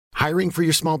Hiring for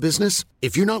your small business?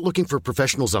 If you're not looking for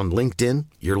professionals on LinkedIn,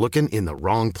 you're looking in the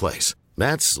wrong place.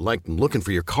 That's like looking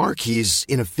for your car keys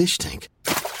in a fish tank.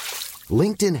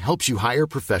 LinkedIn helps you hire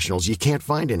professionals you can't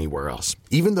find anywhere else,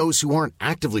 even those who aren't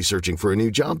actively searching for a new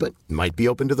job but might be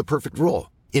open to the perfect role.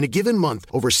 In a given month,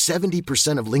 over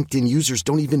 70% of LinkedIn users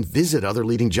don't even visit other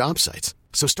leading job sites.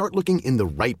 So start looking in the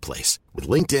right place. With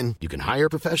LinkedIn, you can hire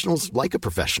professionals like a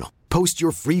professional. Post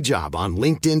your free job on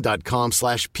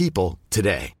linkedin.com/people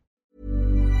today.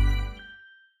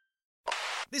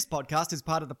 This podcast is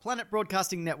part of the Planet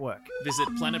Broadcasting Network. Visit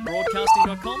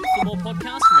planetbroadcasting.com for more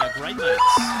podcasts from our great mates.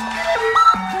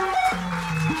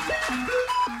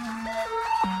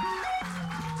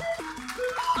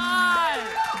 Hi!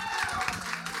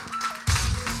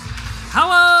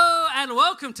 Hello and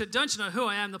welcome to Don't You Know Who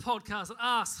I Am, the podcast that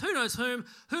asks who knows whom,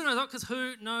 who knows what, because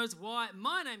who knows why.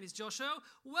 My name is Josh Earl.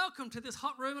 Welcome to this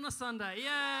hot room on a Sunday.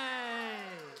 Yay!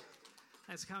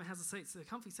 Thanks for coming. How's the seats? They're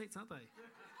comfy seats, aren't they?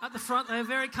 At the front, they're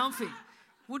very comfy.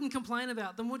 Wouldn't complain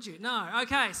about them, would you? No.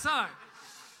 Okay, so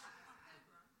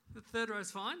the third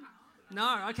row's fine?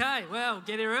 No. Okay, well,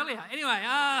 get here earlier. Anyway,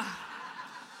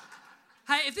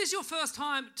 hey, if this is your first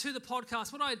time to the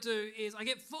podcast, what I do is I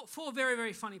get four very,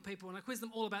 very funny people and I quiz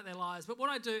them all about their lives. But what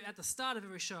I do at the start of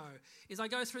every show is I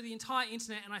go through the entire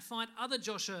internet and I find other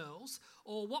Josh Earls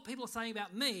or what people are saying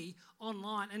about me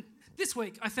online. And this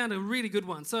week I found a really good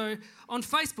one. So on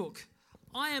Facebook,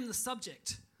 I am the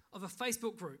subject of a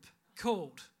Facebook group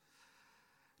called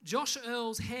Josh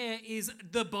Earl's Hair is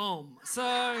the Bomb.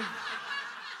 So,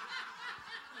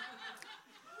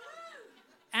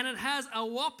 and it has a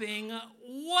whopping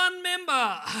 1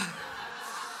 member.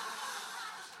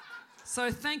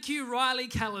 So thank you, Riley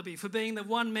Calaby, for being the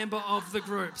 1 member of the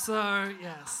group. So,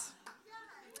 yes.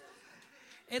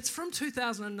 It's from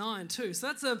 2009 too, so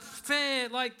that's a fair,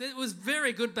 it was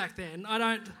very good back then.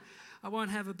 I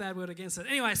won't have a bad word against it.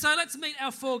 Anyway, so let's meet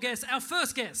our 4 guests. Our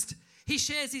first guest, he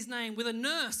shares his name with a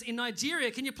nurse in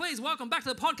Nigeria. Can you please welcome back to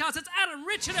the podcast? It's Adam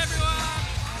Richard, everyone.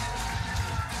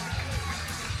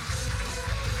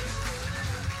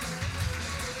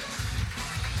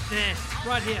 There,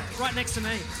 right here, right next to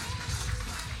me.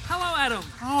 Hello, Adam.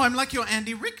 Oh, I'm like your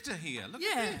Andy Richter here. Look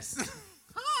at this. Yes.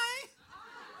 Hi.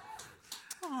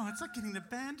 Oh, it's like getting the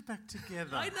band back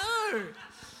together. I know.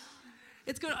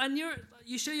 It's good. And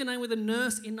you share your name with a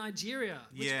nurse in Nigeria,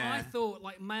 which I thought,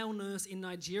 male nurse in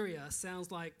Nigeria sounds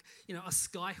like, a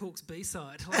Skyhawks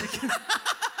B-side.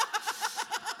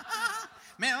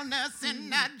 Male nurse in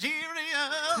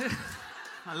Nigeria.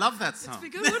 I love that song.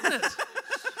 It's good, wouldn't it?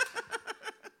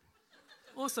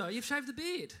 Also, you've shaved the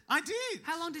beard. I did.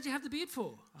 How long did you have the beard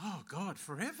for? Oh, God,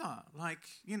 forever. I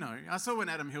saw when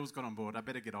Adam Hills got on board, I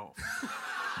better get off.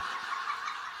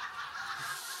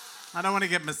 I don't want to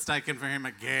get mistaken for him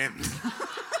again.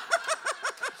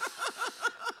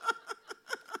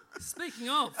 Speaking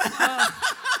of...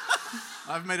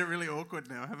 I've made it really awkward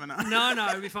now, haven't I? No,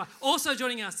 it'll be fine. Also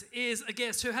joining us is a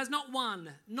guest who has not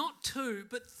 1, not 2,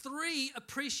 but 3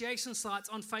 appreciation sites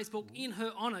on Facebook in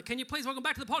her honour. Can you please welcome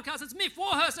back to the podcast? It's Myf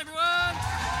Warhurst, everyone!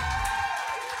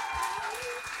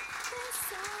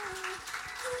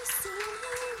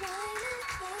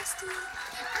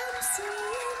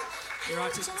 You're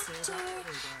right, you can see it.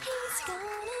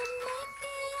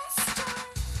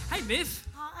 Hey, Myf.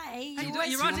 Hi.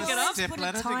 You right to get up? Put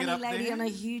a tiny lady on a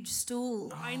huge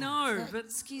stool. I know, but...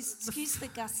 Excuse the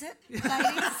gusset, ladies.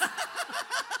 There's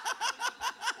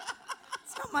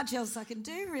not much else I can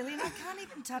do, really, and I can't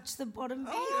even touch the bottom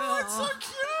bit. Oh, it's so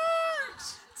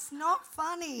cute. It's not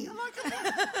funny. You're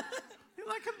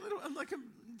like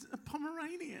a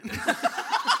Pomeranian.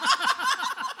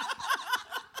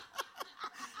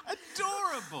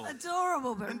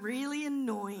 Adorable, but really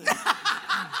annoying.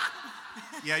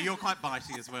 Yeah, you're quite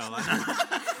bitey as well, I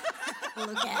know.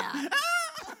 Look out.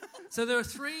 So there are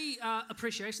 3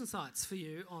 appreciation sites for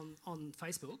you on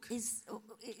Facebook. Is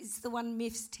the one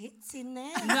Myf's tits in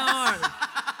there? No.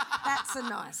 That's a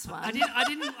nice one. I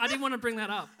didn't want to bring that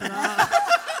up. But,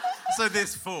 So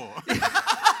there's 4.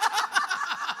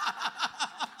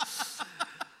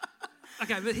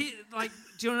 okay, but do you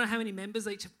want to know how many members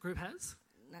each group has?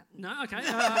 No? Okay.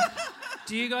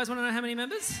 Do you guys want to know how many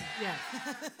members? Yeah.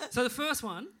 So the first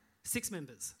one, 6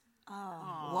 members. Oh,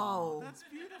 whoa. That's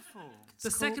beautiful.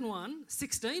 The second one,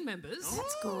 16 members.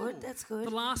 That's good. The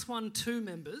last one, 2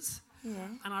 members. Yeah.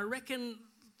 And I reckon,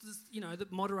 the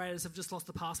moderators have just lost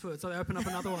the password, so they open up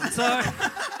another one. So...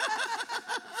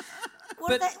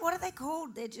 What are they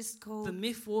called? They're just called... The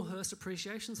Myf Warhurst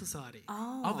Appreciation Society.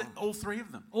 Oh. All 3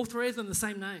 of them? All 3 of them the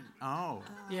same name. Oh.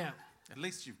 Yeah. At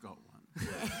least you've got one.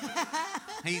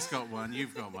 He's got one,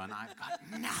 you've got one, I've got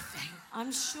nothing.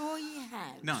 I'm sure you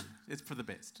have. None. It's for the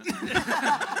best.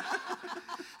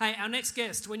 Hey, our next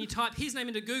guest, when you type his name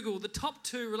into Google, the top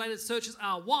 2 related searches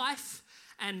are wife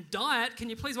and diet. Can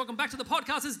you please welcome back to the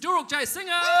podcast is Duruk J.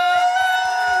 Singer.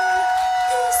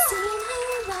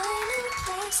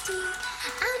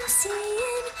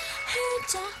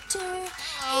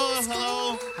 Oh,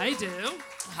 hello. Hey, Dale.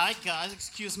 Hi, guys.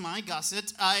 Excuse my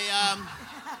gusset.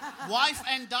 Wife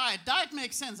and diet. Diet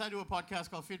makes sense. I do a podcast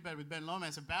called Fitbed with Ben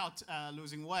Lomas about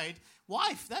losing weight.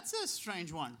 Wife, that's a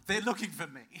strange one. They're looking for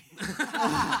me.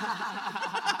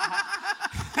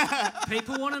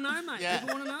 People want to know, mate. Yeah.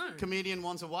 People want to know. Comedian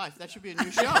wants a wife. That should be a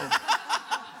new show.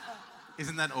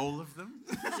 Isn't that all of them?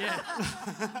 Yeah.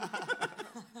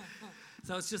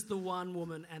 So it's just the one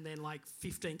woman and then like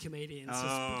 15 comedians just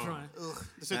trying. Ugh.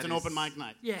 So it's an open mic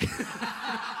night. Yeah.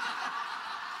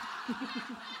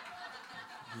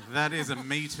 That is a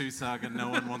Me Too saga no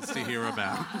one wants to hear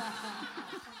about.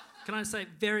 Can I say,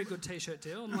 very good T-shirt,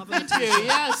 Deal. I'm loving the Thank T-shirt. you.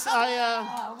 Yes, I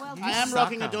am sucker.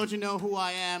 rocking a Don't You Know Who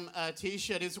I Am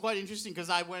t-shirt. It's quite interesting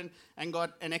because I went and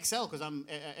got an XL because I'm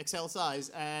XL size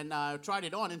and tried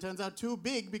it on and turns out too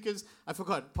big because I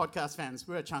forgot, podcast fans,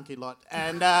 we're a chunky lot.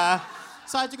 And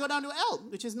so I had to go down to L,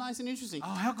 which is nice and interesting. Oh,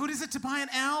 how good is it to buy an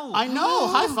L? I know.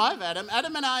 High five, Adam.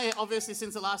 Adam and I, obviously,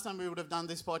 since the last time we would have done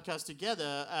this podcast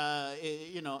together, have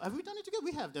we done it together?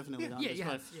 We have definitely done this. you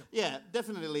right? have, Yeah,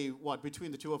 definitely. What,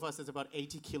 between the two of us, there's about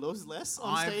 80 kilos less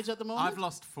on stage at the moment. I've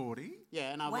lost 40.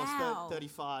 Yeah, and I've Wow. lost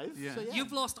 35. Yeah. So, yeah.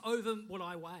 You've lost over what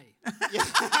I weigh.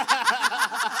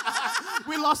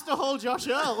 We lost the whole Josh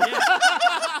Earl.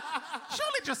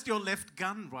 Surely just your left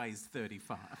gun weighs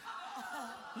 35.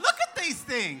 Look at these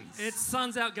things. It's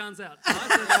suns out, guns out.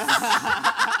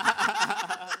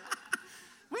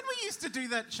 When we used to do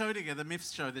that show together,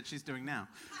 Myths show that she's doing now.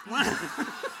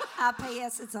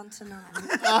 P.S. It's on tonight.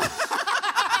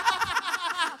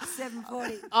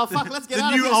 7:40. Oh, fuck, let's get The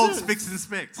out new of old here soon. Spicks and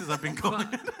Specs, as I've been calling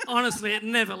it. Honestly, it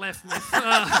never left me.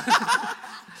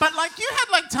 But like you had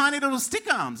like tiny little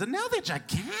stick arms, and now they're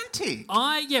gigantic.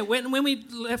 When we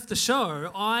left the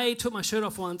show, I took my shirt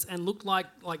off once and looked like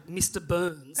Mr.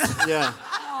 Burns. Yeah.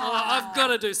 I've got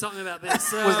to do something about this.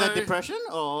 So, Was that depression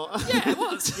or? Yeah, it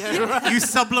was. You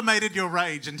sublimated your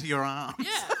rage into your arms.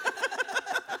 Yeah.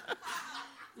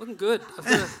 Looking good. I've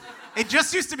got It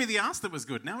just used to be the ass that was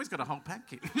good. Now he's got a whole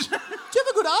package. Do you have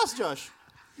a good ass, Josh?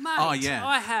 Mate, Oh, yeah.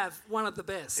 I have one of the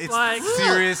best. It's like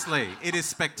seriously, it is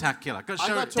spectacular. Go I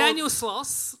show got it. told- Daniel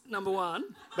Sloss, number 1.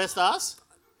 Best ass?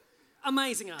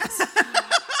 Amazing ass.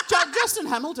 Justin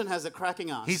Hamilton has a cracking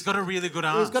ass. He's got a really good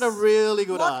ass. He's got a really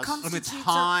good What ass. constitutes And it's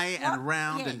high what? and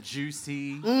round Yeah. and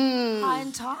juicy. High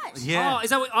and tight. Yeah. Oh,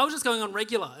 is that what, I was just going on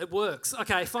regular. It works.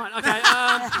 Okay, fine. Okay.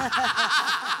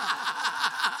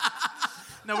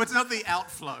 No, it's not the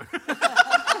outflow.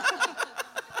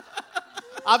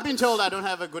 I've been told I don't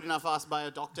have a good enough ass by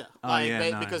a doctor.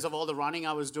 No. Because of all the running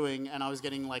I was doing and I was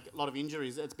getting like a lot of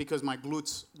injuries. It's because my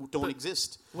glutes don't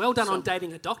exist. Well done on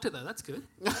dating a doctor, though. That's good.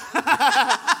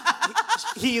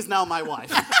 He is now my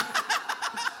wife.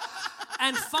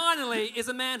 And finally is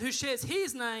a man who shares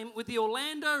his name with the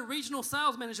Orlando Regional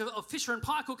Sales Manager of Fisher &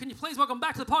 Paykel. Can you please welcome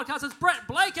back to the podcast? It's Brett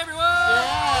Blake, everyone!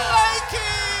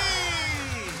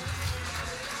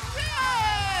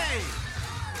 Yay!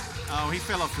 Oh, he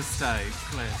fell off the stage.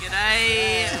 Bless.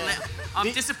 G'day.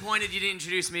 I'm disappointed you didn't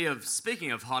introduce me of,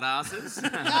 speaking of hot asses. Yeah,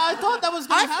 I thought that was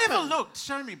going to I've happen. never looked.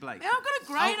 Show me, Blake. I've got a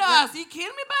great ass. Are you kidding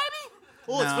me, baby?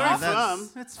 Oh, it's very firm.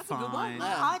 That's fine.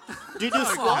 Do you do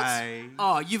squats? Okay.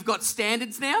 Oh, you've got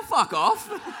standards now? Fuck off.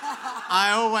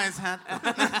 I always had them.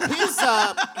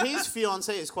 His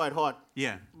fiance is quite hot,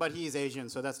 Yeah. but he is Asian,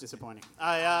 so that's disappointing.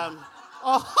 Fuck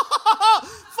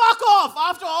off!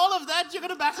 After all of that, you're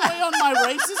going to back away on my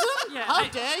racism? Yeah, How hey.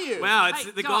 dare you? Wow, it's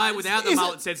Hey, the guy guys, without the is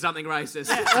mullet said something racist.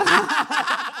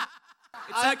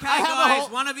 It's okay, I have a guys. whole-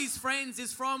 One of his friends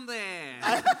is from there.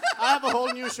 I have a whole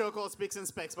new show called Spicks and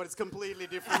Specs, but it's completely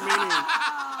different meaning.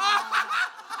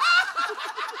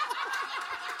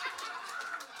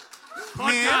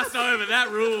 Podcast over. That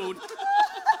ruled.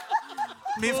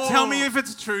 Miff, tell me if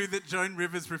it's true that Joan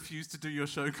Rivers refused to do your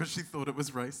show because she thought it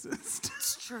was racist.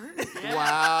 It's true.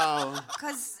 Wow.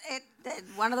 Because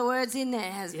one of the words in there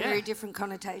has Yeah. very different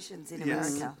connotations in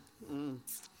Yes. America.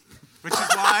 Which is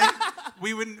why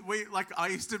I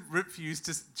used to refuse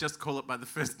to just call it by the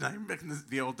first name back in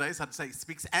the old days. I'd say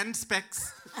Spicks and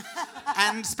Specs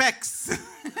and Specs.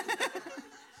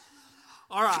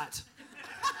 All right.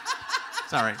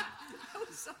 Sorry.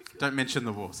 Don't mention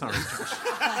the war. Sorry, Josh.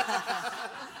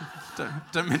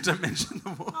 don't mention the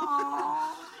war.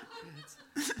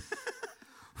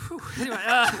 Anyway,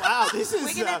 Wow, this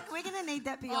is... We're gonna need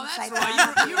that Beyonce. Oh, that's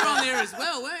right. You were on there as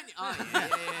well, weren't you? Oh, yeah.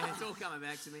 It's all coming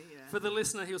back to me. Yeah. for the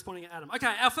listener, he was pointing at Adam.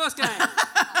 Okay, our first game.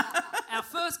 Our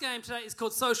first game today is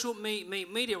called Social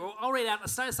Media. I'll read out a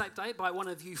status update by one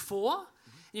of you four. And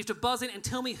you have to buzz in and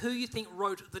tell me who you think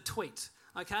wrote the tweet.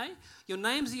 Okay? Your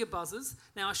names are your buzzers.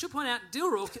 Now, I should point out,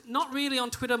 Dilruk, not really on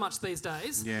Twitter much these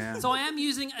days. Yeah. So I am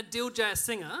using a Dil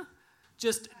Jayasinghe,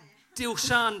 just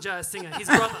Dilshan Jayasinghe, his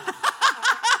brother.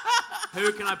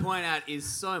 Who can I point out is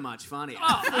so much funnier?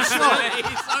 Oh, for sure.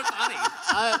 He's so funny.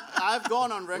 I've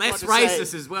gone on record Less to racist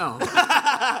say... as well.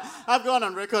 I've gone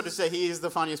on record to say he is the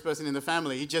funniest person in the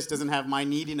family. He just doesn't have my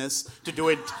neediness to do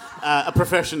it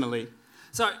professionally.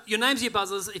 So your names are your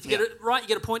buzzers. If you get it right, you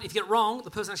get a point. If you get it wrong,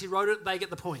 the person actually wrote it, they get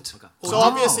the point. Okay. So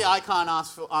obviously I can't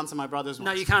answer my brother's one.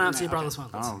 No, you can't answer your brother's one.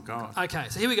 Oh, God. Okay,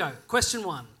 so here we go. Question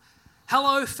 1.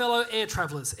 Hello, fellow air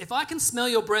travellers. If I can smell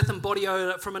your breath and body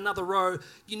odour from another row,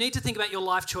 you need to think about your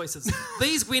life choices.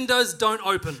 These windows don't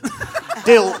open.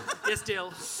 Dil. Yes,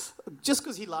 Dil. Just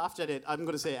because he laughed at it, I'm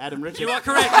going to say Adam Richard. You are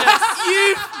correct,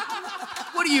 yes.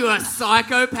 What are you, a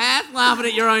psychopath laughing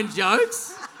at your own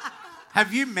jokes?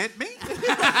 Have you met me?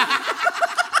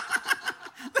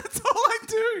 That's all I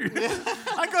do.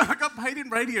 I got paid in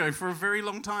radio for a very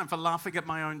long time for laughing at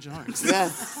my own jokes. Yeah.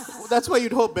 Well, that's why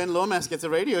you'd hope Ben Lomas gets a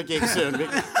radio gig soon.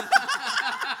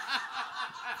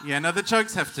 Yeah, no, the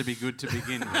jokes have to be good to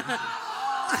begin with.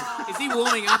 Is he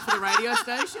warming up for the radio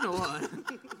station or what?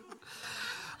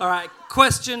 All right,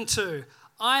 question 2.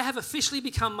 I have officially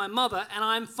become my mother and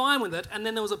I'm fine with it. And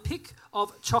then there was a pic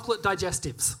of chocolate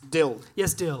digestives. Dil.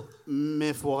 Yes, Dil.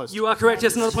 Myth was. You are correct.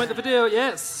 Yes, another point for Dil.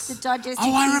 Yes. The digestive.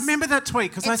 Oh, I is- remember that tweet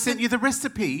because I It's sent the- you the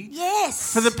recipe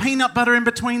Yes. for the peanut butter in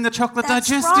between the chocolate That's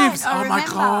digestives. right, I Oh, my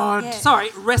remember, God. yeah. Sorry,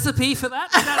 recipe for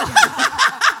that? Is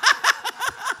that-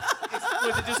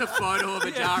 Was it just a photo of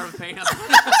a jar of peanuts?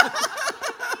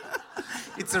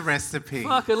 It's a recipe.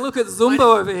 Fucking look at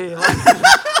Zumbo over here.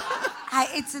 Hey,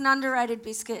 it's an underrated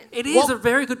biscuit. It is a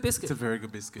very good biscuit. It's a very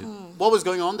good biscuit. What was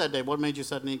going on that day? What made you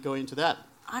suddenly go into that?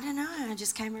 I don't know. I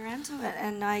just came around to it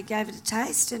and I gave it a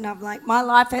taste, and I'm like, my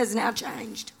life has now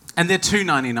changed. And they're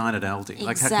 $2.99 at Aldi.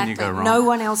 Like, how can you go wrong? No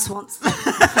one else wants them.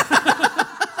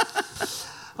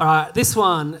 All right, this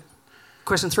one.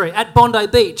 Question 3. At Bondi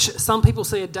Beach, some people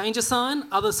see a danger sign,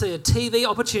 others see a TV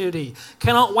opportunity.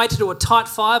 Cannot wait to do a tight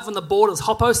 5 when the borders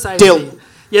Hoppo saves Dil. me.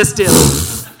 Yes, Dil.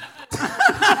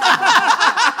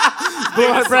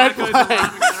 Brad Blake.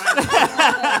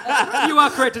 You are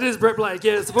correct. It is Brett Blake.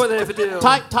 Yes, the point there for Dil.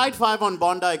 Tight 5 on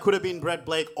Bondi could have been Brett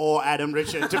Blake or Adam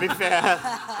Richard, to be fair.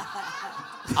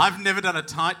 I've never done a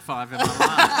tight 5 in my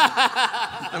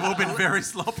life. They've all been very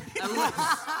sloppy.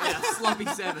 Yeah, sloppy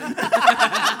 7.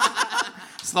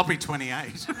 Sloppy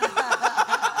 28.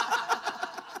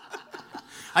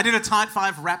 I did a tight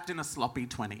 5 wrapped in a sloppy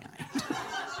 28.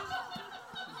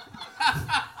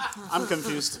 I'm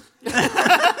confused.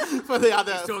 For the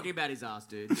other... He's talking about his ass,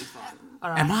 dude. It's fine.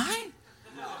 Am I?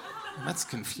 No. That's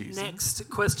confusing. Next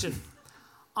question.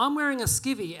 I'm wearing a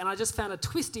skivvy and I just found a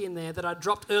twisty in there that I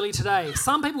dropped early today.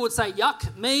 Some people would say,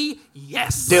 yuck. Me,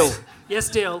 yes. Dil. Yes,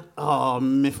 Dil. Oh,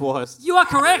 Myth was. You are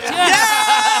correct, yes.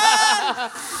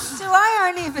 Do I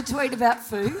only ever tweet about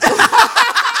food?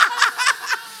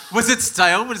 Was it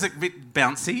stale? Was it a bit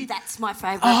bouncy? That's my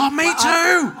favourite. Oh, me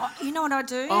too. You know what I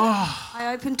do?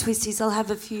 I open twisties. I'll have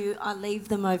a few. I leave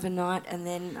them overnight and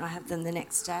then I have them the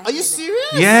next day. Are you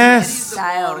serious? Yes. It's the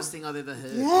Stale. wildest thing I've ever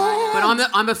heard. But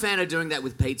I'm a fan of doing that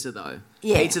with pizza, though.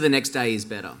 Yeah. Pizza the next day is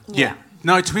better. Yeah.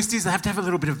 No, twisties, they have to have a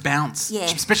little bit of bounce. Yeah.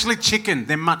 Especially chicken.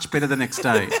 They're much better the next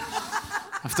day.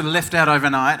 After left out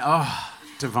overnight,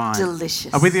 divine.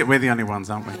 Delicious. We're the only ones,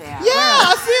 aren't we? Yeah. Yeah,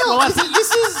 I feel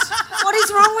this is... What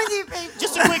is wrong with you people?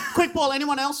 Just a quick poll.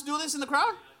 Anyone else do this in the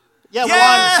crowd? Yeah,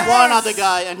 Yes! one other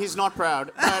guy, and he's not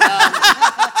proud.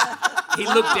 But, He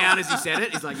looked down as he said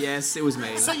it. He's like, yes, it was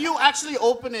me. so you actually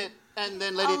open it and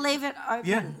then let I'll it... leave it open.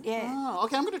 Yeah. Yeah. Oh,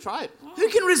 okay, I'm going to try it. Who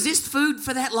can resist food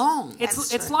for that long?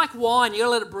 It's like wine. You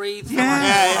gotta let it breathe.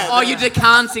 Yeah. Oh, you're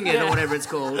decanting it or whatever it's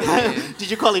called. Yeah.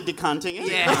 Did you call it decanting it?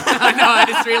 Yeah. I know, I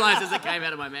just realised as it came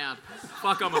out of my mouth.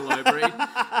 Fuck, I'm a low breed.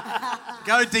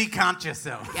 Go decant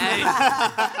yourself.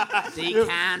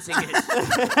 Decanting it.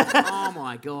 Oh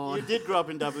my You God. did grow up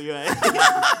in WA.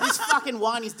 This fucking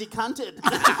wine is decanted.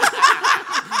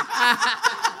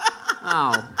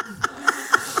 Oh.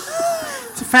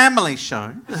 It's a family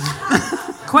show.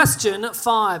 Question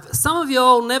 5. Some of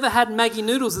y'all never had Maggie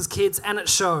noodles as kids, and it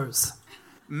shows.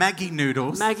 Maggie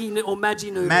noodles. Maggie noodles.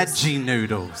 Maggie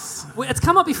noodles. Well, it's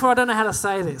come up before. I don't know how to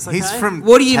say this. Okay? He's from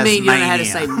What do you mean you don't know how to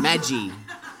Tasmania. say Maggie?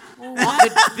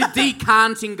 The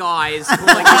decanting guy is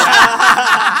calling you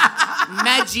out.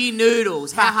 Maggi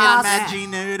noodles. How hard is that? Maggi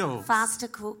noodles. Fast to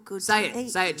cook, good Say to it.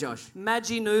 eat. Say it, Josh.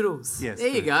 Maggi noodles. Yes. There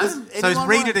you go. So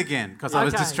read it again, because I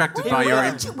was Okay. distracted Here by we your go.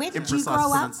 Where did you imprecise grow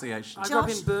up? pronunciation. I grew up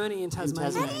Josh? in Burnie in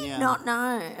Tasmania. How do you not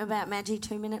know about Maggi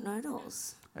 2-minute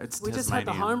noodles? It's We just had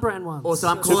the Tasmanian. home brand ones. Also,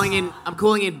 I'm calling in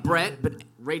Brett, but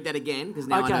read that again because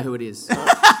now I Okay. know who it is.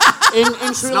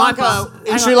 In Sri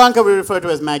Lanka, we refer to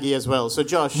as Maggie as well. So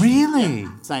Josh, Really?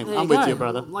 same. There I'm you with go. you,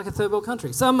 brother. Like a third world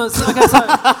country. Some of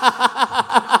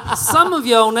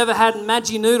y'all never had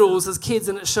Maggi noodles as kids,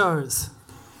 and it shows.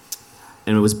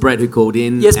 And it was Brett who called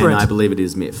in, Yes, and Brett. I believe it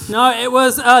is Miff. No, it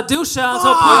was Dilshan.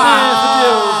 So point there for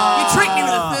Dil. You tricked me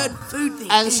with a third food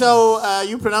thing. And so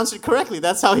you pronounced it correctly.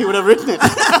 That's how he would have written it.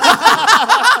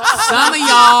 Some of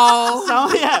y'all.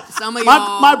 So, yeah. Some of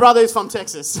y'all. My brother is from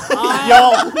Texas.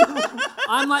 Y'all.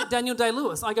 I'm like Daniel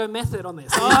Day-Lewis. I go method on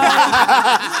this.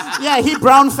 Yeah, he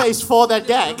brown-faced for that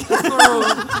gag.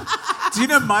 Do you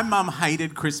know my mum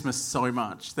hated Christmas so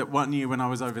much that one year when I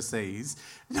was overseas,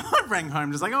 I rang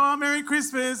home just like, oh, Merry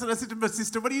Christmas. And I said to my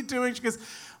sister, what are you doing? She goes,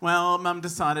 well, Mum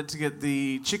decided to get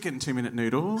the chicken 2-minute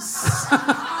noodles. So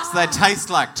they taste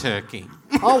like turkey.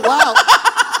 Oh, wow.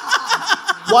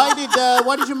 Why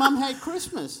did your mum hate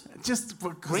Christmas? Just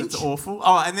because Grinch? it's awful.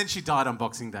 Oh, and then she died on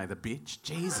Boxing Day, the bitch.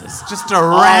 Jesus. Just to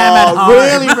ram it home.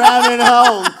 Really ram it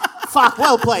home. Fuck,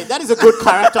 well played. That is a good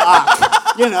character arc.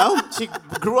 You know, she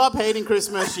grew up hating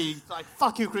Christmas. She like,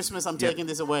 fuck you, Christmas. I'm taking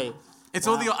this away. It's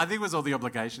all I think it was all the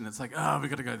obligation. It's like, oh, we've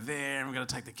got to go there, and we've got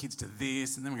to take the kids to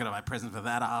this, and then we've got to buy a present for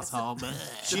that asshole. The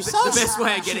best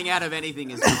way of getting out of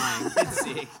anything is lying. It's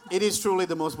sick. It is truly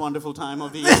the most wonderful time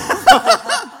of the year.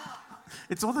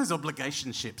 It's all those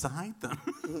obligation ships. I hate them.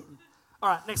 All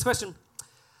right, next question.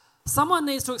 Someone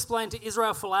needs to explain to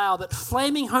Israel Folau that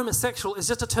flaming homosexual is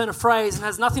just a turn of phrase and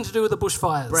has nothing to do with the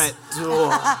bushfires. Brett.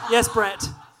 Yes, Brett.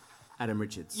 Adam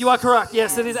Richards. You are correct.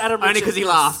 Yes, it is Adam Richards. Only because he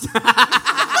laughed.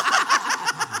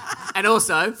 And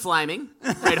also, flaming.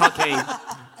 Red hot key.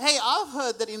 Hey, I've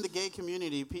heard that in the gay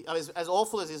community, as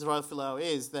awful as Israel Folau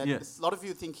is, that Yes. a lot of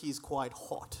you think he's quite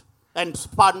hot. And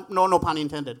no pun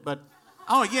intended, but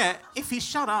Oh, yeah. If he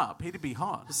shut up, he'd be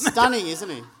hot. stunning, isn't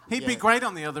he? He'd be great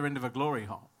on the other end of a glory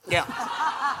hole. Yeah.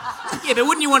 Yeah, but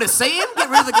wouldn't you want to see him? Get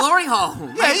rid of the glory hole.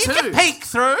 Yeah, Me you too. can peek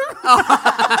through.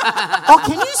 Oh,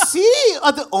 can you see?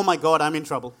 Oh my God, I'm in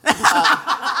trouble.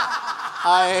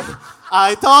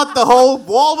 I thought the whole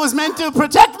wall was meant to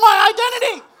protect my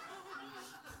identity.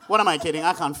 What am I kidding?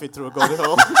 I can't fit through a glory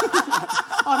hole.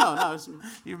 Oh, no.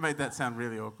 You made that sound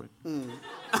really awkward.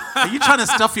 Are you trying to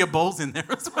stuff your balls in there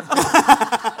as well?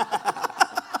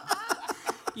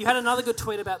 You had another good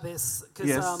tweet about this,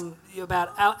 Yes. about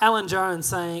Alan Jones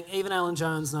saying even Alan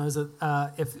Jones knows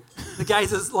that if the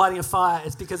gazer's lighting a fire,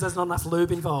 it's because there's not enough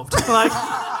lube involved. Like,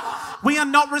 We are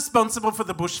not responsible for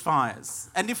the bushfires.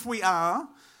 And if we are,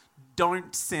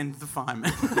 don't send the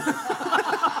firemen. We're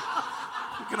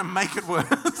going to make it worse.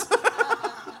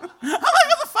 Oh,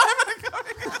 the firemen are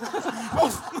coming.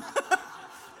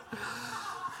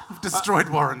 I've destroyed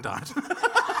Warrandyte.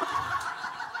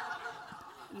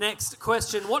 next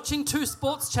question. Watching 2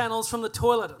 sports channels from the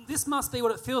toilet. This must be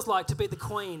what it feels like to be the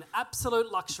Queen.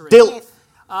 Absolute luxury. Dill.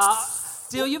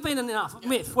 Dil, you've been in enough.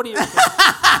 Myth, what do you reckon?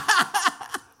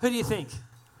 Who do you think?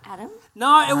 Adam?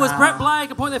 No, it was Brett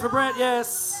Blake. A point there for Brett,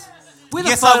 yes. With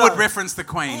Yes, a photo. I would reference the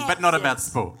Queen, but not about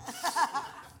sport.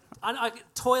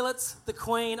 Toilets, the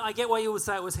Queen. I get why you would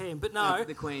say it was him, but no.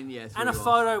 The Queen, yeah. And a 3-1.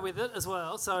 photo with it as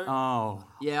well. So Oh.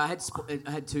 Yeah, I had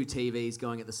 2 TVs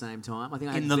going at the same time. I think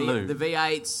I had In the loo. the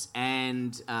V8s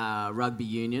and rugby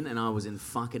union, and I was in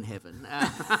fucking heaven.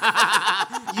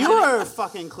 You're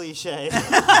fucking cliche. Man,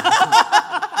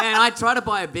 I tried to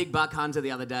buy a big buck hunter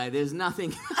the other day. There's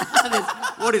nothing.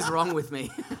 What is wrong with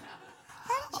me?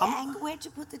 Where'd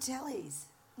you put the tellies?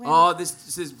 Oh,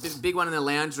 this is big one in the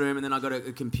lounge room, and then I got a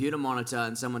computer monitor,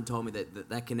 and someone told me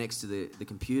that connects to the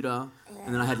computer,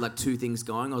 and then I had like 2 things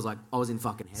going. I was in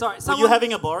fucking heaven. sorry, Were you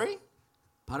having a borry?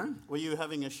 Pardon? Were you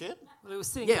having a shit? It was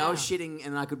sitting Yeah, down. I was shitting,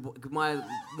 and I could.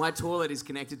 My toilet is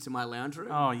connected to my lounge room.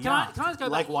 Oh, yeah. Can I just go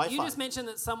Like back? You Wi-Fi. just mentioned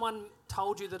that someone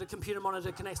told you that a computer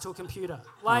monitor connects to a computer.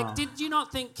 Like, did you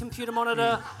not think computer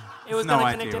monitor, it was No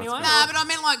going to idea connect what's anyway? Nah, but I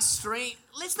meant like stream.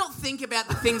 Let's not think about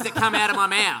the things that come out of my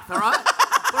mouth, all right?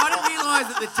 But I didn't realise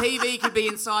that the TV could be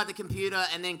inside the computer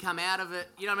and then come out of it.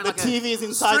 You know what I mean? The Like TV is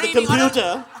inside the streaming.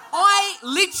 computer. I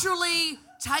literally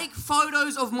take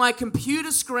photos of my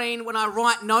computer screen when I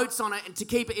write notes on it and to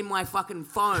keep it in my fucking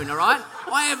phone, all right?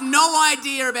 I have no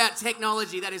idea about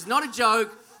technology. That is not a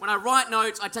joke. When I write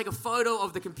notes, I take a photo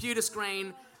of the computer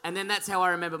screen And then that's how I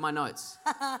remember my notes.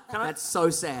 That's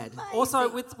so sad. Also,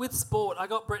 with sport, I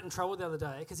got Brett in trouble the other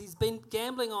day because he's been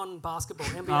gambling on basketball,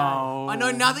 NBA. Oh. I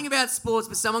know nothing about sports,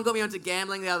 but someone got me onto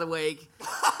gambling the other week.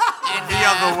 And, The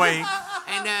other week.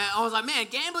 And I was like, man,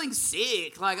 gambling's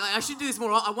sick. Like I should do this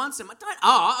more. I won some.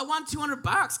 I won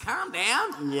 $200. Calm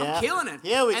down. Yeah. I'm killing it.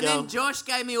 Here we and go. then Josh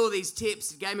gave me all these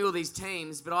tips, gave me all these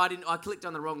teams, but I clicked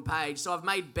on the wrong page. So I've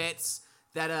made bets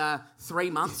that are 3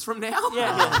 months from now.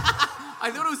 Yeah. I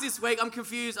thought it was this week. I'm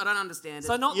confused. I don't understand it.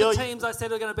 So not the teams I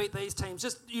said are going to beat these teams.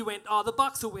 Just you went, the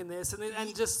Bucks will win this,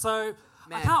 and just so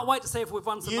Man. I can't wait to see if we've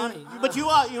won some money. But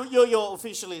you're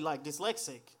officially like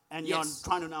dyslexic, and Yes. you're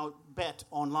trying to now bet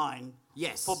online.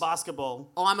 Yes. For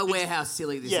basketball. Oh, I'm aware how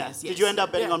silly this is. Yes. Did you end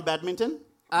up betting on badminton?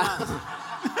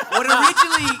 What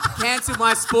originally cancelled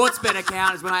my sports bet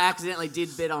account is when I accidentally did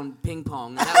bet on ping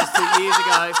pong. And that was 2 years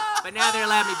ago. But now they're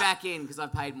allowed me back in because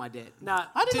I've paid my debt. No,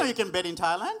 I didn't know you can bet in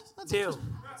Thailand. That's deal.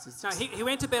 No, he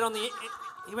went to bet on the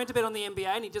NBA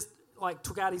and he just like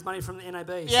took out his money from the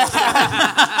NAB. Yeah.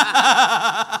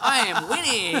 I am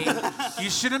winning. You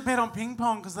shouldn't bet on ping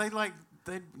pong because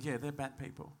they're bad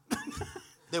people.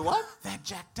 They what? They're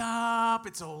jacked up.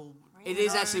 It's all. It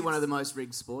is actually one of the most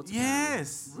rigged sports.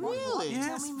 Yes. Really?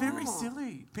 Yes, very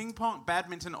silly. Ping pong,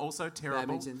 badminton also terrible.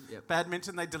 Badminton, yep.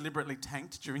 Badminton they deliberately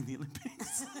tanked during the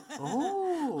Olympics.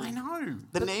 Oh. I know.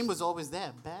 The name was always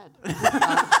there. Bad.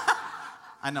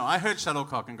 I know. I heard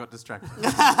shuttlecock and got distracted.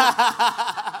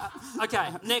 Okay,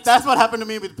 next. That's what happened to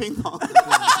me with ping pong.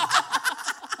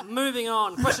 Moving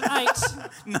on. Question 8.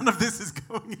 None of this is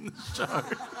going in the show.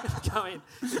 Go in.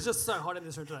 It's just so hot in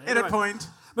this room today. At a point.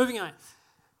 Moving on.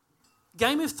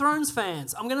 Game of Thrones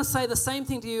fans, I'm going to say the same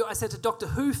thing to you I said to Doctor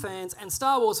Who fans and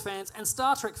Star Wars fans and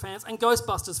Star Trek fans and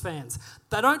Ghostbusters fans.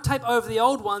 They don't tape over the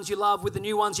old ones you love with the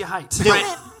new ones you hate.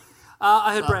 Brett.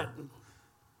 I heard Brett.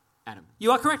 Adam.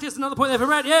 You are correct. Yes, another point there for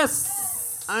Brett.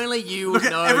 Yes. Only you Look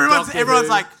would at know. everyone's Doctor Who.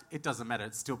 like, it doesn't matter,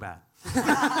 it's still bad.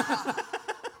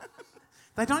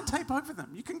 They don't tape over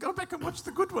them. You can go back and watch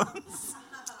the good ones.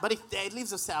 But it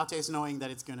leaves a sour taste knowing that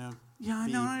it's going to Yeah, I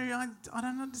know. I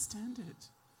don't understand it.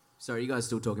 Sorry, you guys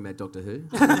still talking about Doctor Who?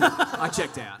 I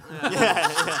checked out.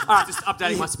 All right, just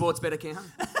updating my sports bet account.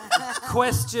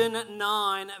 Question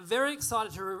 9. Very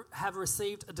excited to have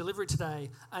received a delivery today.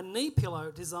 A knee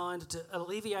pillow designed to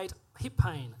alleviate hip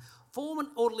pain. Form an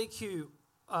orderly queue,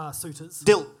 suitors.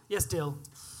 Dill. Yes, Dill.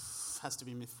 Has to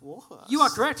be myth war. You are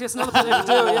correct. Yes, another point there for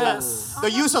Dill. Yes.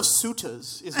 The use of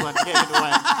suitors is what gave it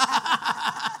away.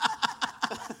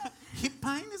 Hip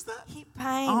pain, is that? Hip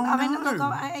pain. Oh, I mean, no. look,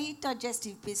 I eat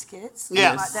digestive biscuits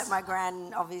Yes. that my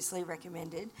gran obviously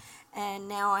recommended, and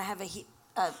now I have a hip,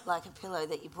 like a pillow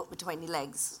that you put between your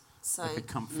legs. So Like a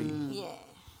comfy. yeah.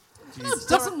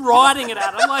 Stop riding it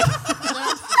out. I'm like,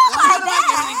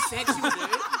 Everything sexual,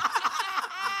 dude.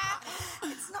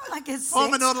 It's not like a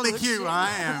Form an sex orderly cushion. queue. I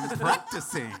am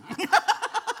practicing.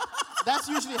 That's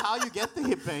usually how you get the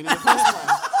hip pain in the first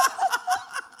place.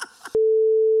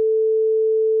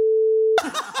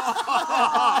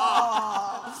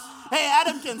 Hey,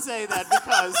 Adam can say that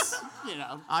because,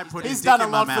 I put he's his done dick a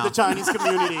in my lot for the mouth. Chinese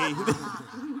community.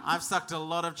 I've sucked a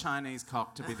lot of Chinese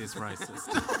cock to be this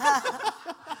racist.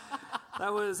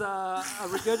 that was a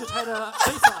regurgitator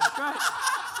B-side. Great.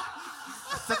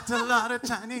 Sucked a lot of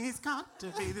Chinese cock to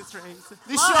be this racist.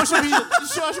 This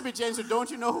show should be changed, so don't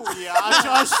you know who we are,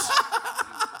 Josh?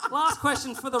 Last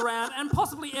question for the round, and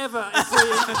possibly ever if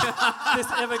this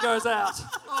ever goes out.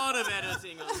 A lot of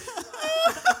editing on this.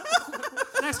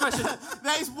 Next question.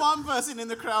 There is one person in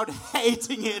the crowd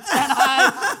hating it, and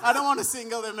I don't want to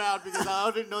single them out because I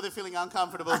already know they're feeling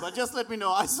uncomfortable, but just let me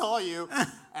know I saw you,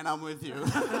 and I'm with you.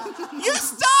 You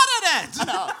started it!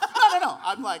 No.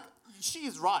 I'm like,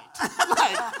 she's right.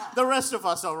 Like, the rest of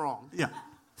us are wrong. Yeah.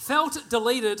 Felt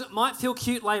deleted, might feel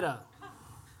cute later.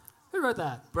 Who wrote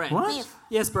that? Brett. What?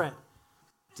 Yes, Brett.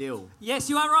 Dill. Yes,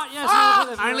 you are right.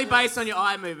 Yes. Only based on your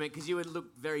eye movement, because you would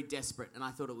look very desperate, and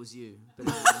I thought it was you.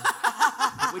 But,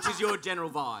 which is your general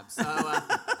vibe. So,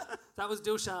 That was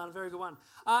Dilshan, a very good one.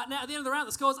 Now, at the end of the round,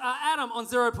 the scores are Adam on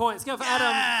 0 points. Go for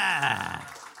Adam.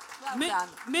 Well done.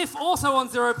 Miff also on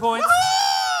 0 points.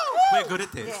 We're good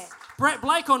at this. Yeah. Brett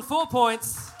Blake on 4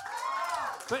 points.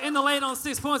 But in the lead on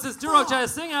 6 points is Durok J.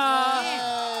 Singer.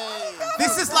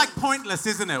 This is like pointless,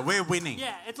 isn't it? We're winning.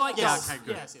 Yeah, it's like Yes. golf. Okay,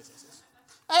 good. Yeah. Yes.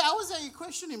 Hey, I was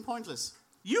questioning Pointless.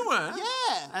 You were?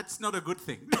 Yeah. That's not a good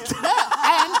thing. And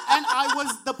I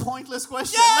was the pointless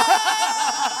question.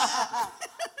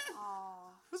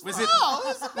 Was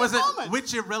it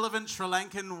which irrelevant Sri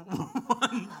Lankan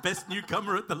won best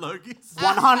newcomer at the Logies?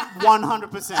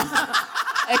 100%.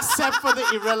 Except for the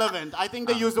irrelevant. I think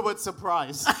they used the word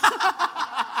surprise.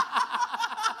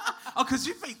 because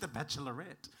you beat The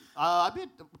Bachelorette. I beat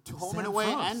Home Sam and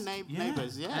Away Frost. and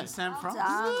Neighbours, yeah. And Sam Frost.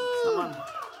 Done.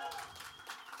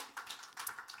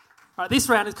 Right, this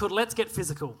round is called Let's Get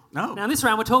Physical. No. Now, in this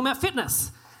round, we're talking about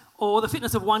fitness, or the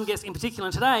fitness of one guest in particular.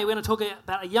 And today, we're going to talk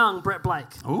about a young Brett Blake,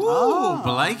 Ooh,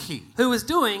 Blakey. who was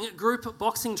doing group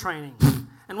boxing training.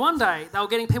 And one day, they were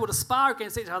getting people to spar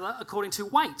against each other according to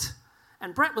weight.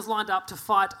 And Brett was lined up to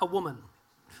fight a woman.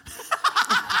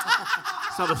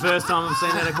 It's not the first time I've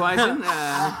seen that equation.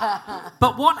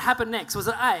 But what happened next was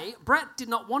that A, Brett did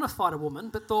not want to fight a woman,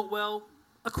 but thought, well,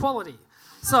 equality.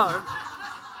 So,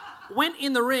 went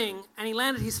in the ring and he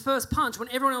landed his first punch when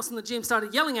everyone else in the gym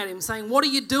started yelling at him, saying, "What are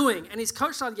you doing?" And his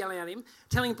coach started yelling at him,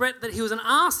 telling Brett that he was an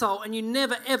arsehole and you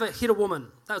never, ever hit a woman.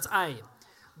 That was A.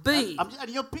 B. And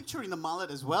you're picturing the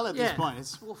mullet as well at this point.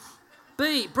 It's,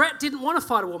 B. Brett didn't want to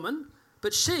fight a woman,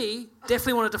 but she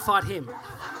definitely wanted to fight him.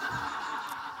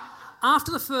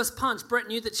 After the first punch, Brett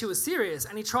knew that she was serious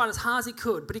and he tried as hard as he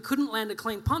could, but he couldn't land a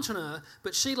clean punch on her,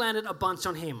 but she landed a bunch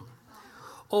on him.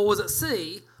 Or was it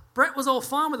C? Brett was all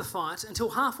fine with the fight until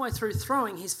halfway through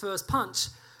throwing his first punch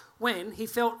when he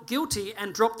felt guilty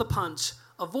and dropped the punch,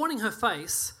 avoiding her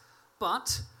face,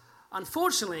 but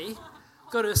unfortunately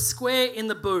got her square in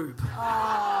the boob,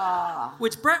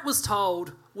 which Brett was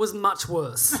told was much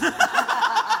worse.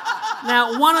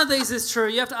 Now, one of these is true.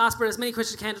 You have to ask Brett as many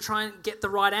questions as you can to try and get the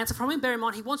right answer from him. Bear in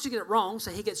mind, he wants you to get it wrong, so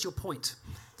he gets your point.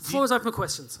 The floor is open for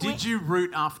questions. Did you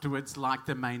root afterwards like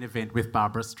the main event with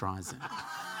Barbara Streisand?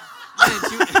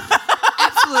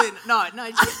 Absolutely no.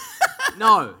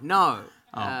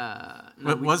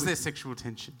 Was there sexual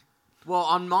tension? Well,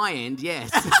 on my end,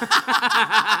 yes.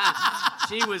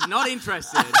 She was not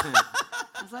interested.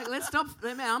 I was like, let's stop.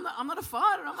 Man, I'm not a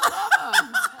fighter. I'm a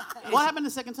lover. what happened the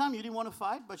second time? You didn't want to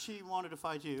fight, but she wanted to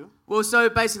fight you. Well, so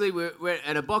basically, we're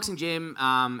at a boxing gym,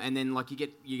 and then like you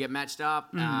get matched up,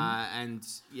 and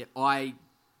yeah, I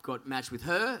got matched with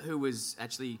her, who was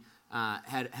actually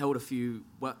had held a few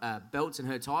belts in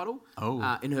her title,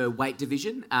 in her weight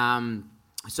division.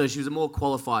 So she was a more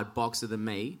qualified boxer than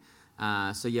me.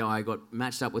 So yeah, I got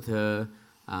matched up with her.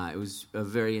 It was a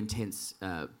very intense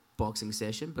boxing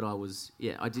session, but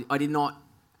I did not.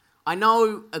 I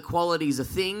know equality's a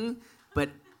thing, but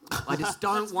I just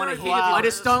don't want to hit. Wow. I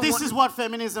just don't. This want... is what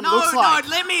feminism looks like. No,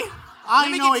 let me.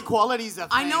 I know equality's a thing.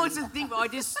 I know it's a thing, but I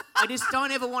just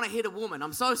don't ever want to hit a woman.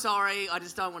 I'm so sorry. I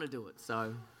just don't want to do it.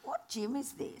 So. What gym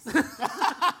is this?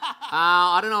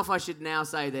 I don't know if I should now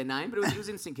say their name, but it was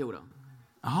in St Kilda.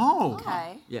 Oh.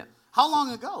 Okay. Yeah. How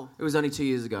long ago? It was only 2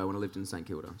 years ago when I lived in St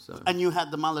Kilda. So. And you had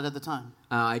the mullet at the time?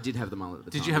 I did have the mullet at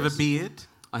the time. Did you have a beard?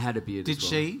 I had a beard. Did as well.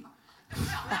 she?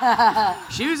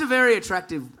 She was a very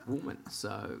attractive woman,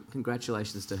 so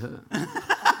congratulations to her.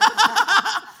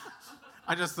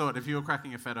 I just thought if you were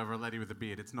cracking a fat over a lady with a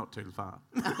beard, it's not too far.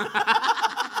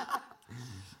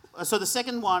 So the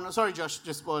second one, sorry Josh,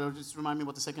 just remind me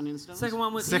what the second incident was? Second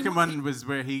one was Second one was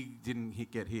where he didn't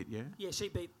get hit, yeah? Yeah, she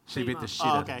beat the shit Oh,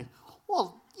 out of okay. him.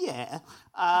 Well, yeah.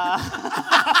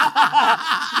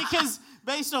 Because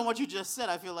based on what you just said,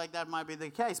 I feel like that might be the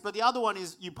case. But the other one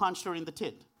is you punched her in the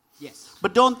tit. Yes.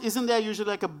 But isn't there usually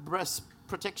like a breast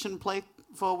protection plate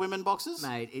for women boxers?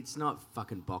 Mate, it's not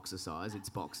fucking boxer size, it's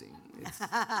boxing. You've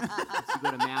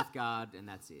got a mouth guard and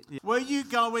that's it. Yeah. Were you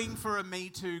going for a Me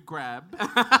Too grab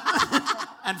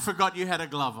and forgot you had a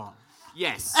glove on?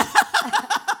 Yes.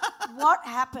 What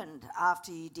happened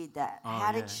after you did that? Oh,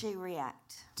 How did she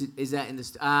react? Is that in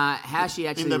the... how she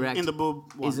actually reacted... In the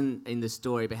boob one. Isn't in the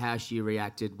story, but how she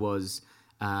reacted was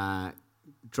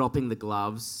dropping the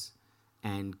gloves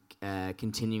and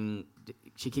continuing...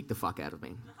 She kicked the fuck out of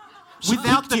me.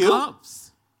 Without the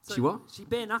gloves? So She what? She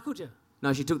bare knuckled you.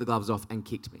 No, she took the gloves off and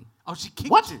kicked me. Oh, she kicked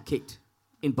What? you? Kicked.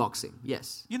 In boxing,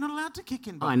 yes. You're not allowed to kick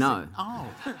in I boxing. know. Oh.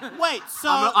 Wait, so...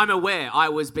 I'm aware I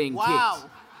was being wow.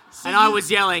 kicked. So And I was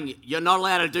yelling, "You're not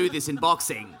allowed to do this in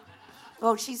boxing."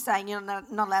 Well, she's saying you're not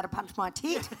allowed to punch my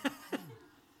tit.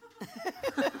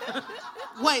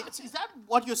 Wait, is that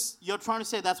what you're trying to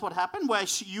say? That's what happened? Where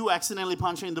you accidentally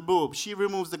punch her in the boob, she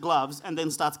removes the gloves and then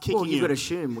starts kicking Well, you. you've got to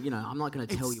assume, I'm not going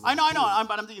to tell you. I know,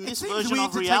 but I'm in this seems version weird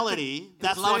of to take reality, the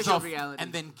that's gloves what off reality.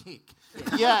 and then kick.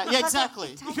 Yeah,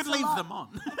 exactly. It You could takes a leave lot. them on.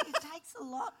 It takes a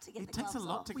lot to get It the takes a gloves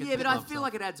lot off. to get Yeah, the but I gloves feel off.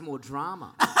 like it adds more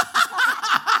drama.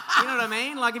 You know what I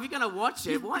mean? Like, if you're going to watch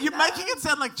it, why You're not? making it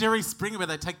sound like Jerry Springer where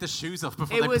they take the shoes off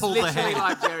before It they was pull the literally hair.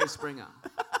 like Jerry Springer.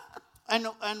 And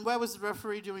where was the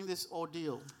referee during this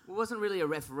ordeal? It wasn't really a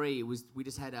referee. We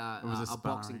just had was a a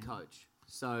boxing sparring. coach.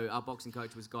 So our boxing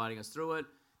coach was guiding us through it.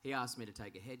 He asked me to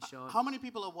take a headshot. How many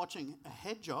people are watching? A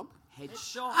head job?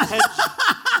 Headshot.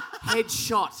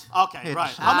 Headshot. Okay,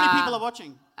 right. How many people are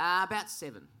watching? About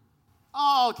 7.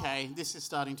 Oh, okay, this is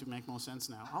starting to make more sense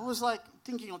now. I was like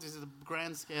thinking, this is a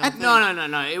grand scale thing.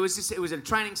 No. It was a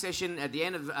training session. At the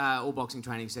end of all boxing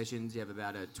training sessions, you have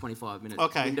about a 25-minute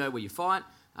window where you fight.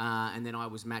 And then I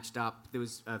was matched up. There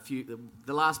was a few.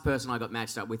 The last person I got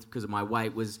matched up with because of my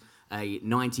weight was a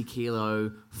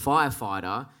 90-kilo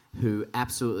firefighter who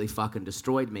absolutely fucking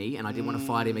destroyed me, and I didn't want to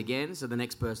fight him again. So the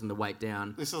next person to weight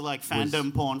down. This is like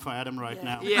fandom porn for Adam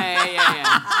now.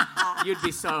 Yeah. You'd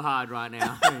be so hard right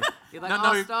now. You're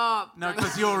like, stop. No,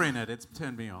 because you're in it. It's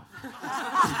turned me off.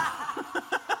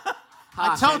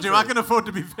 I told you I can afford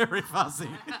to be very fussy.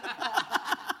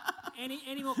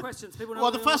 Any more questions? People know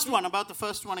well, the first one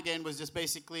again was just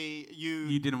basically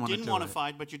you didn't want to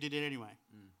fight, but you did it anyway.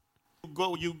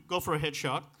 You go for a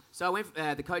headshot. So I went.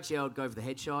 The coach yelled, "Go for the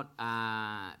headshot,"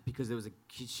 because there was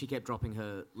she kept dropping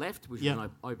her left, which was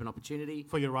an open opportunity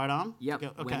for your right arm. Yep.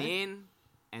 Okay. Went in,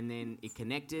 and then it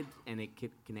connected, and it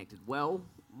connected well.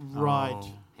 Right.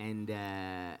 And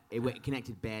it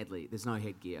connected badly. There's no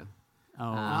headgear.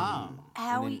 How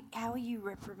are you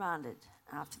reprimanded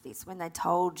after this when they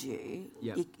told you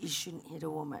you shouldn't hit a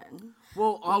woman?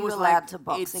 Well, I was allowed to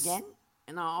box again.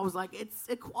 And I was like, it's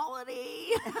equality.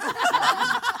 Equality,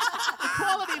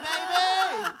 baby.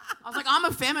 I was like, I'm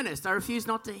a feminist. I refuse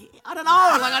not to. I don't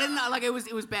know. Like I didn't. Like it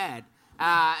was bad.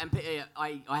 And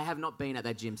I have not been at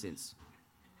that gym since.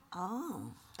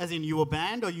 Oh. As in, you were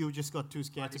banned, or you just got too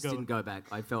scared to go? I just didn't go back.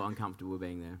 I felt uncomfortable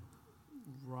being there.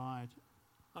 Right.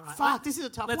 All right. Fuck, this is a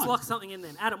tough one. Let's lock something in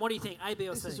then. Adam, what do you think? A, B,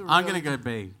 or C? I'm going to go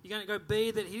B. You're going to go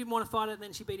B, that he didn't want to fight it, and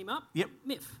then she beat him up? Yep.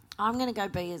 Miff. I'm going to go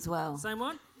B as well. Same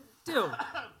one? Deal.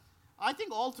 I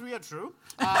think all three are true.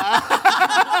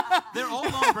 They're all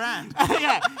on brand.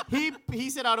 Yeah, he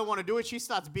said, I don't want to do it. She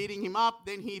starts beating him up.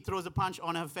 Then he throws a punch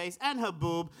on her face and her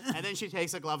boob. And then she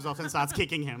takes her gloves off and starts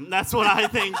kicking him. That's what I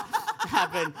think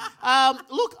happened.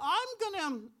 Look, I'm going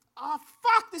to...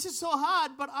 fuck, this is so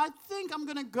hard. But I think I'm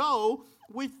going to go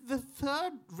with the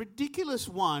third ridiculous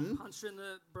one. Punch her in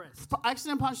the breast.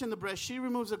 Accident punch in the breast. She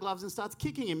removes her gloves and starts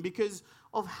kicking him because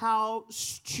of how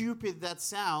stupid that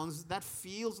sounds. That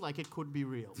feels like it could be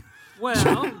real.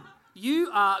 Well, you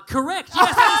are correct.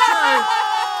 Yes,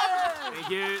 that is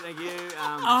true. Thank you.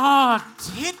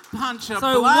 Tit puncher.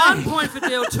 So 1 point for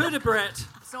Deal, 2 to Brett.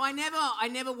 So I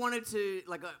never wanted to,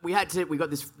 like, we got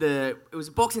this, it was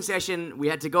a boxing session, we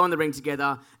had to go in the ring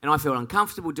together, and I felt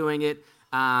uncomfortable doing it,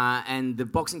 and the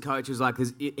boxing coach was like,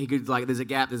 he could, like, there's a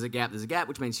gap,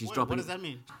 which means she's dropping. What does that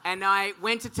mean? And I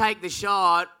went to take the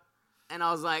shot, and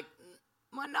I was like,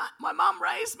 my mum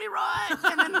raised me right.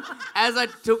 And then as I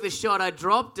took the shot, I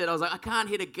dropped it. I was like, I can't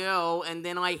hit a girl, and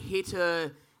then I hit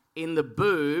her in the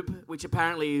boob, which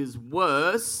apparently is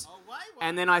worse. Oh, why?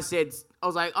 And then I was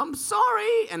like, I'm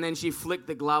sorry. And then she flicked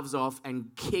the gloves off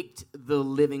and kicked the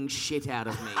living shit out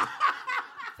of me.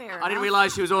 I didn't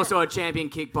realise she was also a champion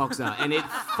kickboxer, and it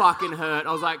fucking hurt.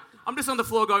 I was like, I'm just on the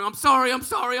floor going, I'm sorry. It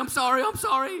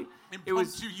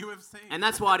was UFC. And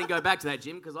that's why I didn't go back to that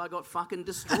gym, because I got fucking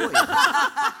destroyed.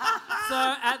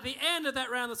 So at the end of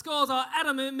that round, the scores are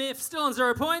Adam and Miff still on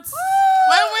 0 points. Woo!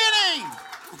 We're winning!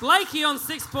 Blakey on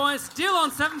 6 points, Dill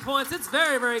on 7 points. It's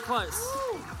very, very close.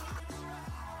 Woo!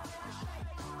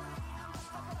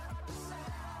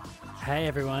 Hey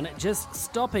everyone, just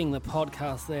stopping the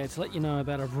podcast there to let you know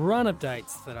about a run of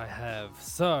dates that I have.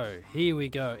 So, here we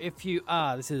go.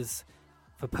 This is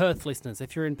for Perth listeners.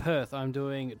 If you're in Perth, I'm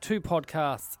doing 2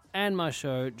 podcasts and my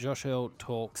show, Josh Earl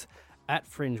Talks, at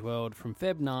Fringe World from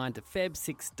Feb 9 to Feb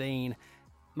 16.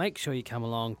 Make sure you come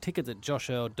along. Tickets at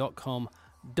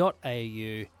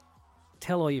joshearl.com.au.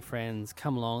 Tell all your friends,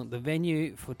 come along. The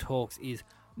venue for talks is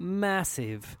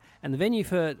massive. And the venue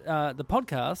for the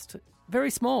podcast, very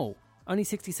small. Only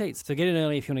 60 seats. So get in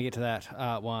early if you want to get to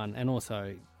that one. And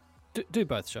also, do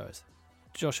both shows.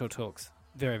 Josh Earl Talks.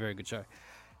 Very, very good show.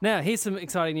 Now, here's some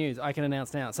exciting news I can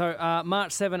announce now. So,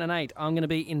 March 7 and 8, I'm going to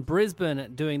be in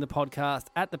Brisbane doing the podcast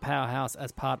at the Powerhouse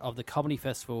as part of the Comedy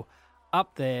Festival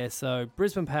up there. So,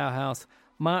 Brisbane Powerhouse,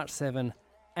 March 7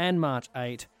 and March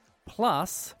 8.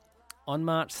 Plus, on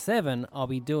March 7, I'll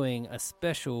be doing a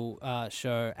special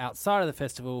show outside of the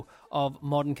festival of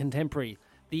Modern Contemporary.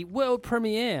 The world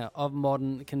premiere of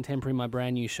Modern Contemporary, my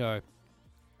brand new show.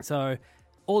 So,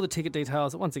 all the ticket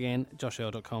details, once again,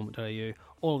 joshearl.com.au.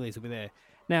 All of these will be there.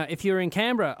 Now, if you're in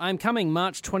Canberra, I'm coming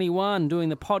March 21, doing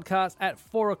the podcast at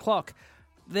 4 o'clock.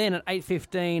 Then at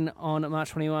 8:15 on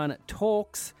March 21,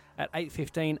 talks at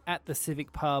 8:15 at the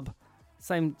Civic Pub.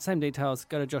 Same details.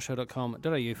 Go to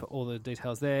joshearl.com.au for all the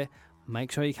details there.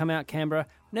 Make sure you come out, Canberra.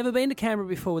 Never been to Canberra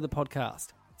before with a podcast.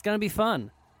 It's going to be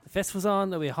fun. The festival's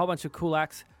on. There'll be a whole bunch of cool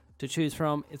acts to choose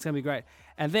from. It's going to be great.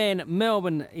 And then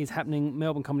Melbourne is happening,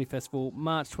 Melbourne Comedy Festival,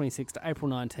 March 26 to April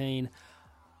 19.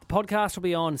 The podcast will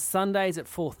be on Sundays at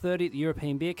 4:30 at the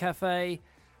European Beer Cafe.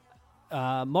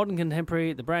 Modern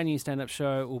Contemporary, the brand new stand-up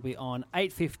show, will be on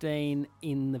 8:15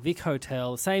 in the Vic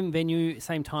Hotel. Same venue,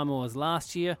 same time as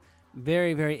last year.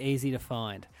 Very, very easy to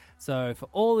find. So for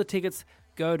all the tickets,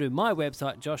 go to my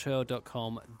website,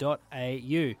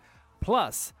 joshearl.com.au.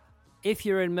 Plus, if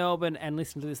you're in Melbourne and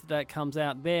listen to this the day it comes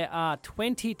out, there are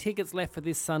 20 tickets left for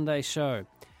this Sunday show.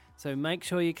 So make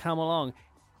sure you come along.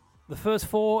 The first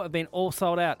 4 have been all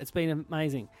sold out. It's been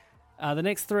amazing. The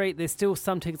next 3, there's still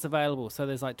some tickets available. So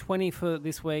there's like 20 for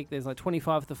this week, there's like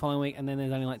 25 for the following week, and then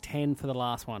there's only like 10 for the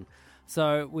last one.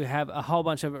 So we have a whole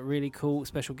bunch of really cool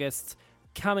special guests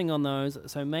coming on those.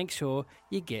 So make sure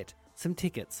you get some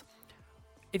tickets.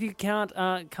 If you can't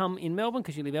come in Melbourne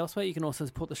because you live elsewhere, you can also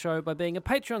support the show by being a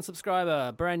Patreon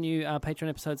subscriber. Brand new Patreon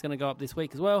episode is going to go up this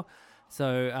week as well.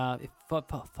 So if for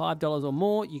 $5 or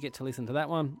more, you get to listen to that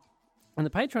one. And the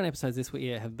Patreon episodes this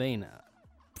year have been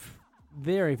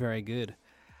very, very good.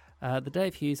 The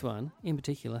Dave Hughes one, in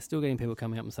particular, still getting people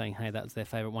coming up and saying, hey, that was their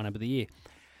favourite one of the year.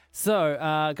 So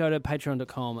go to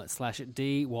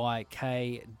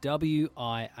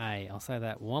patreon.com/DYKWIA. I'll say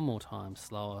that one more time,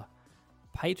 slower.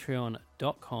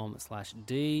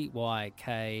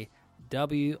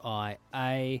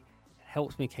 Patreon.com/DYKWIA.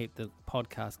 Helps me keep the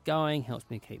podcast going, helps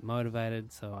me keep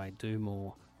motivated, so I do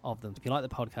more of them. If you like the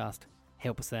podcast,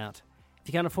 help us out. If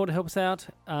you can't afford to help us out,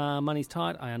 money's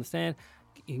tight, I understand.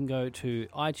 You can go to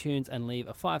iTunes and leave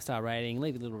a 5-star rating,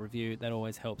 leave a little review. That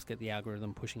always helps get the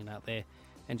algorithm pushing it out there.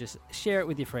 And just share it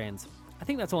with your friends. I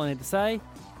think that's all I need to say.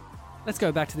 Let's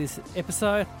go back to this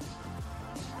episode.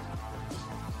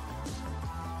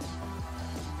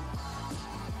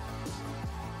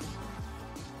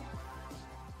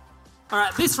 All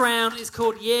right, this round is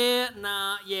called Yeah,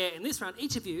 Nah, Yeah. In this round,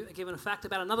 each of you are given a fact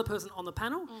about another person on the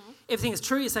panel. Everything is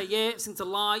true, you say yeah. If it's a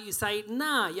lie, you say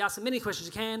nah. You ask as many questions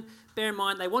as you can. Bear in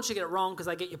mind, they want you to get it wrong because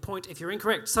they get your point if you're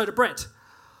incorrect. So to Brett.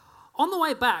 On the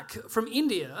way back from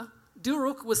India,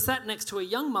 Dilruk was sat next to a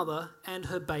young mother and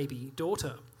her baby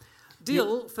daughter.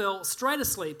 Dil fell straight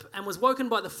asleep and was woken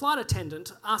by the flight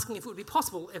attendant asking if it would be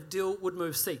possible if Dil would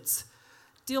move seats.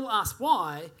 Dil asked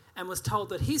why and was told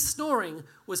that his snoring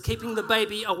was keeping the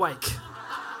baby awake.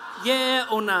 Yeah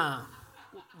or nah?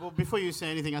 Well, before you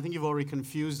say anything, I think you've already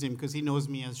confused him because he knows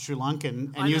me as Sri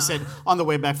Lankan. And you said on the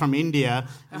way back from India,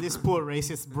 and this poor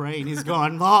racist brain is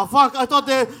gone, oh, fuck, I thought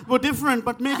they were different,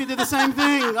 but maybe they're the same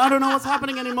thing. I don't know what's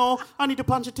happening anymore. I need to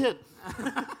punch a tit.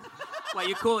 Wait,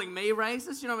 you're calling me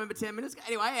racist? You don't remember 10 minutes ago?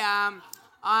 Anyway,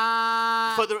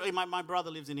 my brother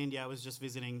lives in India. I was just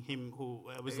visiting him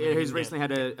who's recently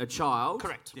had a child.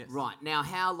 Correct. Yes. Right. Now,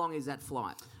 how long is that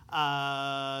flight?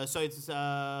 So it's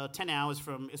 10 hours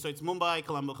so it's Mumbai,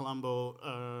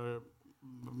 Colombo,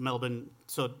 Melbourne.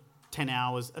 So 10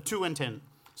 hours, 2 and 10.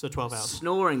 So 12 hours.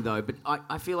 Snoring, though, but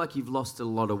I feel like you've lost a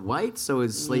lot of weight, so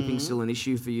is sleeping still an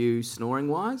issue for you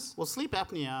snoring-wise? Well, sleep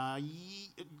apnea,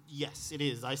 yes, it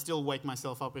is. I still wake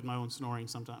myself up with my own snoring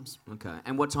sometimes. Okay.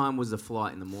 And what time was the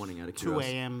flight in the morning, out of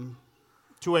curiosity?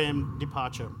 2 a.m.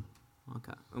 departure.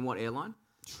 Okay. And what airline?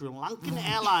 Sri Lankan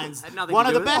Airlines. One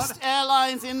of the best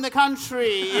airlines in the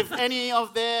country. If any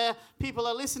of their people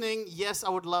are listening, yes, I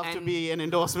would love to be an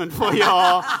endorsement for your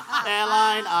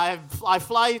airline. I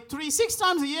fly 6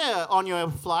 times a year on your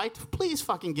flight. Please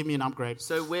fucking give me an upgrade.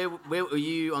 So where were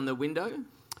you, on the window?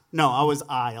 No, I was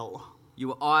aisle. You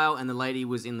were aisle and the lady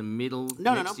was in the middle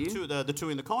next to you? The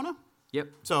two in the corner. Yep.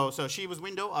 So she was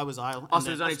window, I was aisle. Oh, so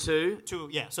there's only two?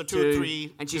 Yeah, so two,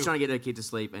 3. And she's trying to get her kid to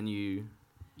sleep and you...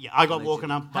 Yeah, I got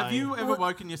woken up by... Have you ever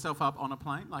woken yourself up on a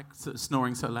plane, like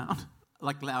snoring so loud?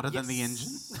 Like louder than the engine?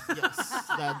 Yes,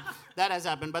 that has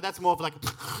happened, but that's more of like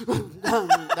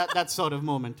that sort of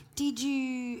moment. Did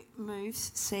you move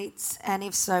seats? And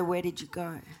if so, where did you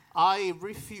go? I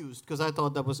refused because I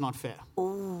thought that was not fair.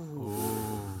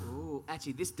 Ooh.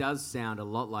 Actually, this does sound a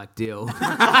lot like Dil.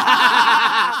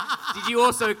 Did you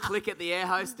also click at the air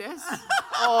hostess?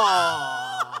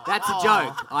 That's a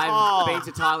joke. I've been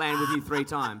to Thailand with you 3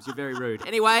 times. You're very rude.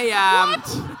 Anyway, That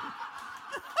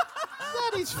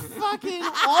is fucking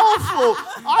awful.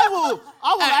 I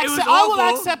will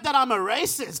accept that I'm a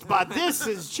racist, but this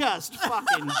is just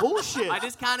fucking bullshit. I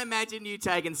just can't imagine you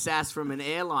taking sass from an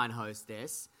airline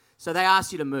hostess. So they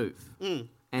asked you to move.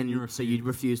 And you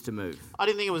refused to move. I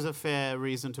didn't think it was a fair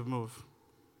reason to move.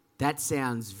 That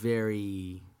sounds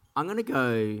very... I'm going to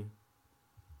go...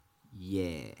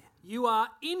 Yeah. You are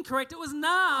incorrect. It was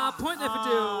nah. Point there for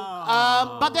Dil.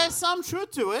 But there's some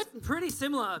truth to it. Pretty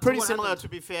similar. Pretty what similar, happened. to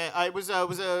be fair.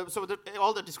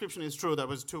 All the description is true. There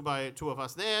was two of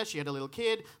us there. She had a little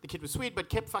kid. The kid was sweet, but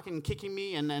kept fucking kicking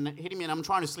me and hitting me, and I'm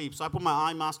trying to sleep. So I put my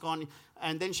eye mask on,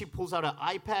 and then she pulls out her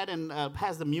iPad and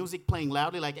has the music playing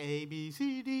loudly, like A, B,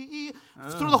 C, D, E,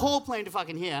 through the whole plane to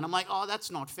fucking hear. And I'm like, oh,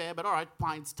 that's not fair, but all right,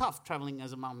 fine. It's tough traveling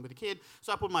as a mum with a kid.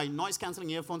 So I put my noise-cancelling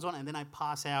earphones on, and then I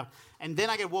pass out. And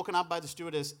then I get woken up by the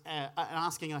stewardess and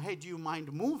asking her, hey, do you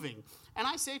mind moving? And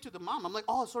I say to the mom, I'm like,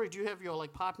 oh, sorry, do you have your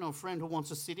partner or friend who wants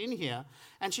to sit in here?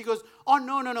 And she goes, oh,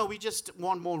 no, we just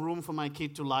want more room for my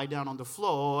kid to lie down on the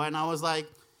floor. And I was like,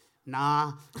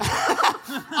 nah.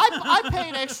 I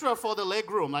paid extra for the leg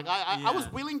room. I was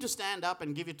willing to stand up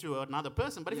and give it to another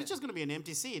person, but if it's just going to be an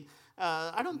empty seat,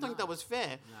 I don't think that was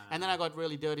fair. And then I got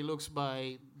really dirty looks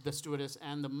by the stewardess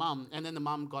and the mum, and then the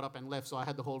mum got up and left, so I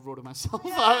had the whole row to myself.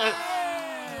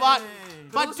 But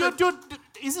dude,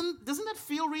 doesn't that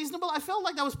feel reasonable? I felt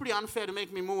like that was pretty unfair to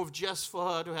make me move just for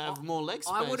her to have more leg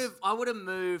space. I would have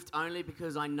moved only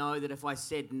because I know that if I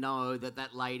said no,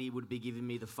 that lady would be giving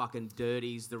me the fucking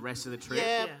dirties the rest of the trip.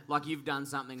 Yeah. Like you've done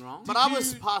something wrong. But I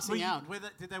was passing out.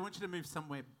 Did they want you to move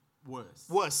somewhere worse?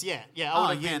 Worse, yeah. I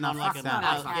would have been on fuck that.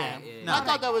 I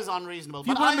thought that was unreasonable. If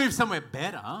you want to move somewhere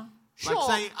better... Sure.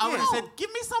 I would have said, give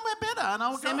me somewhere better, and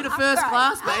I would send me to first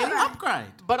class, baby.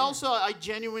 Upgrade. But also, I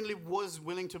genuinely was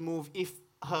willing to move if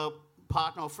her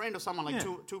partner or friend or someone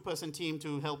two-person team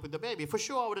to help with the baby. For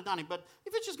sure, I would have done it. But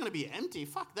if it's just going to be empty,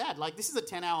 fuck that. This is a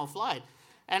 10-hour flight.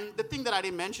 And the thing that I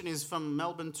didn't mention is from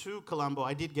Melbourne to Colombo,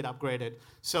 I did get upgraded.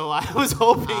 So I was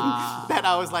hoping that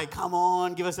I was like, come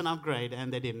on, give us an upgrade.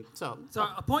 And they didn't. So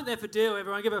a point there for Dil,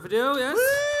 everyone. Give it for Dil, yes?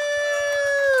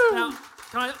 Woo! Now,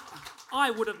 I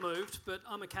would have moved, but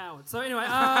I'm a coward. So anyway,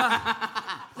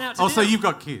 now... So you've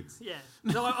got kids? Yeah.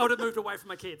 No, I would have moved away from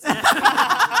my kids.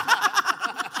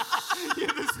 You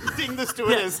just ding the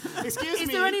stewardess. Excuse me. Is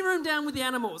there any room down with the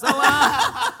animals? They're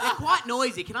quite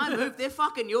noisy. Can I move? They're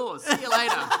fucking yours. See you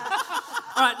later.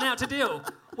 All right, now to Dil.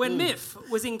 When Miff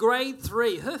was in grade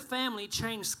 3, her family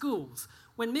changed schools.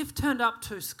 When Miff turned up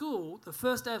to school, the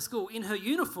first day of school, in her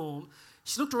uniform...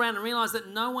 She looked around and realised that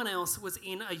no one else was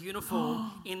in a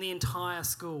uniform in the entire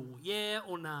school. Yeah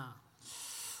or nah?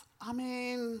 I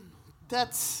mean,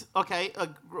 that's... Okay,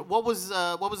 what was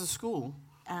the school?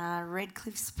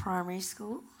 Redcliffe's primary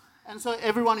school. And so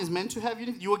everyone is meant to have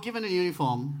uniform? You were given a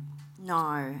uniform?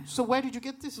 No. So where did you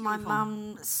get this uniform? My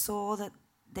mum saw that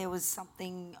there was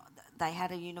something... They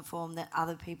had a uniform that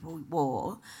other people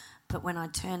wore, but when I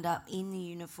turned up in the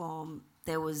uniform,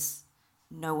 there was...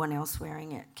 no one else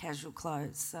wearing it, casual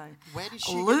clothes. So where did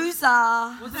she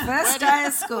loser. First day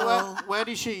of school. Where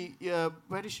did she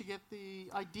get the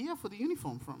idea for the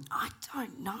uniform from? I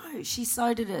don't know. She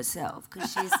sewed it herself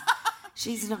because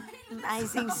she's an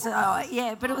amazing sewer.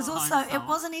 Yeah, but it was also it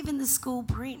wasn't even the school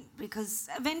print because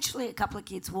eventually a couple of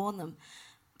kids wore them,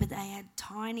 but they had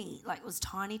tiny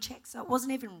checks, so it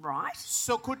wasn't even right.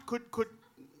 So could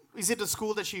is it a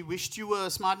school that she wished you were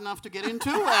smart enough to get into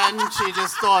and she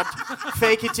just thought,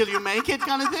 fake it till you make it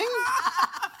kind of thing?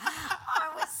 I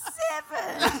was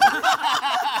 7.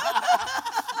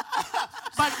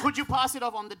 But could you pass it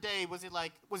off on the day? Was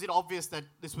it obvious that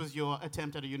this was your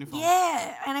attempt at a uniform?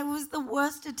 Yeah, and it was the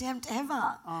worst attempt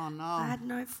ever. Oh, no. I had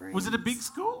no friends. Was it a big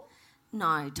school?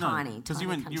 No, tiny. Because you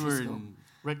were in...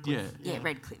 Redcliffe. Yeah,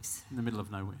 Redcliffe's. In the middle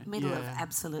of nowhere. Middle of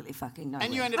absolutely fucking nowhere.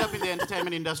 And you ended up in the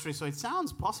entertainment industry, so it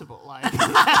sounds possible, that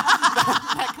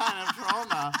kind of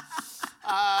trauma.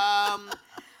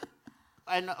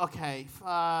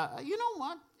 You know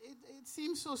what? It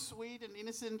seems so sweet and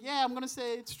innocent. Yeah, I'm going to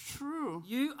say it's true.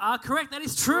 You are correct. That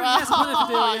is true. Yes, Poor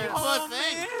I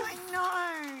thing.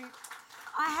 know.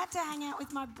 I had to hang out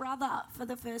with my brother for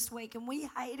the first week and we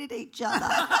hated each other.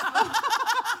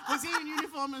 Was he in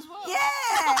uniform as well?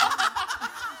 Yeah.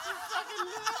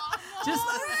 Just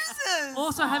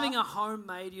also having a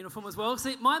homemade uniform as well.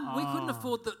 See, we couldn't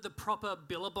afford the proper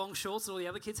Billabong shorts that all the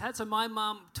other kids had, so my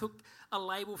mum took a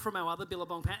label from our other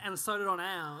Billabong pant and sewed it on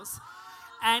ours.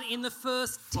 And in the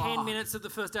first 10 minutes of the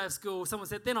first day of school, someone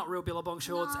said, they're not real Billabong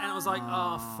shorts. And I was like,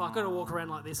 oh, fuck, I've got to walk around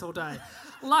like this all day.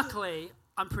 Luckily,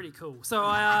 I'm pretty cool. So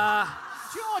I...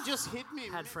 Do you know what just hit me?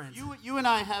 Had friends. You and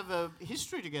I have a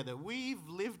history together. We've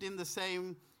lived in the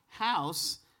same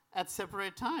house at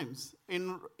separate times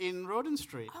in Roden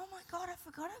Street. Oh my God, I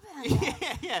forgot about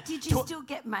that. Yeah. Did you still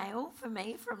get mail for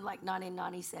me from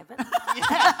 1997?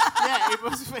 yeah.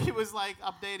 It was like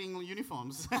updating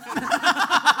uniforms.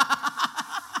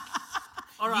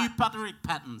 All right. New butterick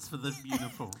patterns for the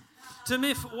uniform. To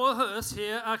Miff Warhurst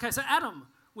here. Okay, so Adam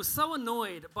was so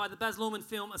annoyed by the Baz Luhrmann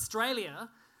film Australia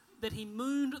that he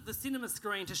mooned the cinema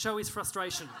screen to show his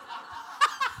frustration.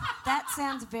 That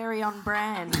sounds very on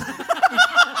brand.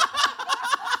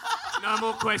 No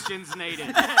more questions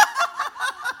needed.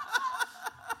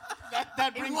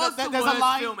 That It brings was us. the There's worst a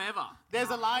line. film ever. There's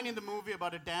a line in the movie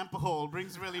about a damper hole.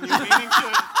 Brings really new meaning to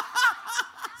it.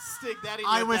 Stick that in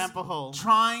I your was damper hole.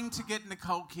 trying to get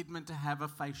Nicole Kidman to have a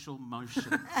facial motion.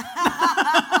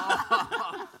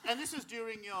 And this was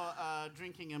during your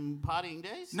drinking and partying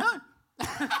days? No.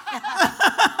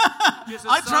 Just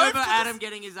I a drove sober to Adam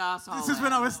getting his asshole. This is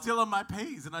when I was still on my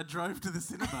P's and I drove to the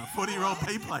cinema, 40-year-old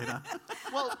P later.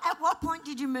 Well, At what point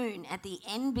did you moon? At the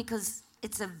end? Because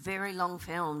it's a very long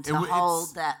film to It w- hold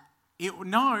it's- that.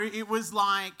 It was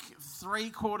like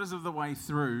 3/4 of the way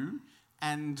through,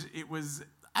 and it was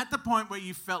at the point where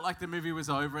you felt like the movie was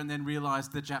over and then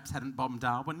realised the Japs hadn't bombed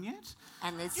Darwin yet.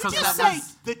 And there's you Because just that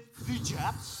say was- the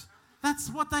Japs. That's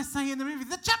what they say in the movie.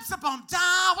 The Japs have bombed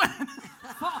Darwin!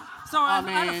 Sorry, I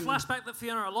had a mean- flashback that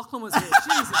Fiona O'Loughlin was here.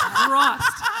 Jesus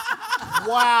Christ.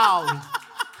 Wow.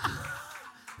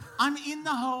 I'm in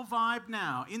the whole vibe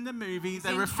now. In the movie,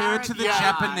 they in refer to the Yeah.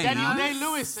 Japanese. Daniel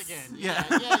Day-Lewis again. Yeah.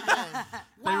 Yeah.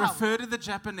 They Wow. refer to the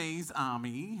Japanese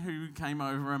army who came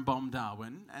over and bombed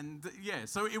Darwin, and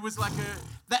so it was like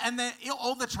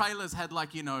all the trailers had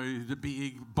the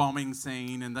big bombing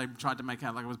scene, and they tried to make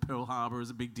out like it was Pearl Harbor as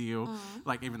a big deal,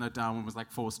 like even though Darwin was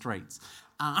like 4 streets.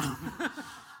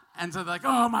 And so they're like,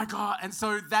 oh my God. And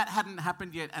so that hadn't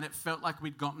happened yet, and it felt like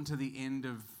we'd gotten to the end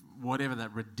of whatever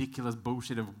that ridiculous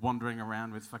bullshit of wandering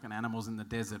around with fucking animals in the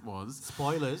desert was.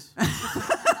 Spoilers.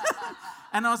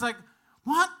 And I was like,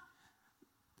 what?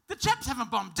 The Japs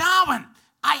haven't bombed Darwin.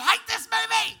 I hate this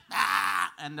movie.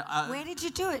 Ah! And Where did you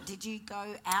do it? Did you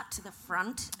go out to the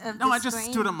front of no, the I just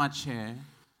screen? stood on my chair.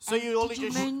 So you only Did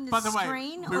you just... moon the By the way,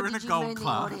 screen we or were in did a you gold moon the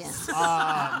class. audience?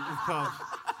 Of course.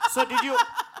 So did you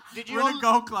We're in a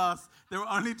gold class. There were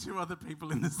only 2 other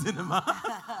people in the cinema,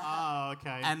 Oh,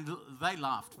 okay. and they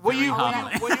laughed Were very you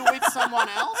heartily. with someone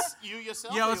else? You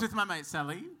yourself? Yeah, I or was you- with my mate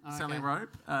Sally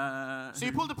Rope. So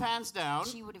you pulled the pants down.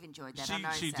 She would have enjoyed that. I know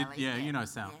She Sally. did, yeah, you know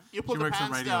Sal. You pulled she the works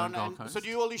on pants radio down. on Gold And Coast. so do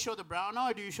you only show the brown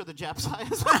eye or do you show the Japs eye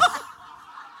as well?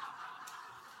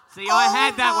 See, I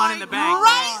had that one in the bank.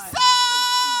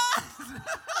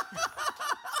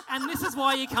 And this is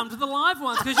why you come to the live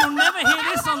ones, because you'll never hear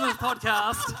this on the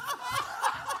podcast.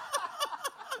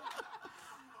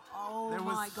 Oh There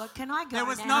was- my God! Can I go There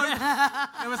was now?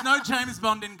 there was no James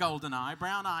Bond in GoldenEye.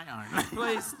 Brown eye only.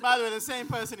 Please, By the way, the same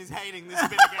person is hating this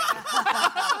bit again.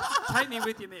 take me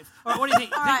with you, Miff. All right, what do you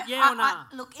think? All right, Yeah or nah?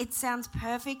 look, it sounds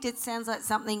perfect. It sounds like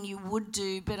something you would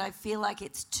do, but I feel like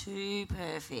it's too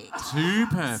perfect. Too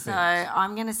perfect. So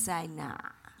I'm going to say nah.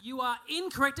 You are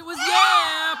incorrect. It was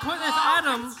Point there for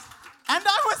Adam. And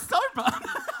I was sober.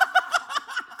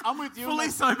 I'm with you. Fully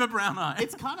mate. sober brown eye.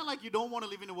 It's kind of like you don't want to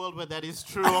live in a world where that is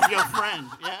true of your friend.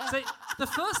 Yeah. See, the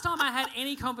first time I had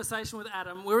any conversation with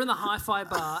Adam, we were in the Hi-Fi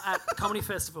bar at the Comedy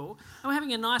Festival, and we're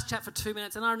having a nice chat for 2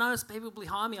 minutes, and I noticed people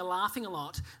behind me are laughing a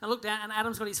lot. And I look down, and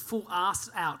Adam's got his full ass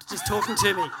out, just talking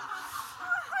to me.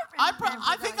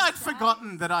 I think I'd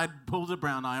forgotten that I'd pulled a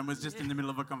brown eye and was just in the middle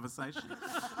of a conversation.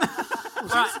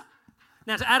 Right.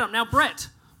 Now to Adam. Now Brett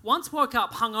once woke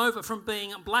up hungover from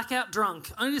being blackout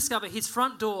drunk, only to discover his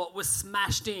front door was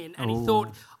smashed in, and he thought,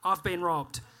 I've been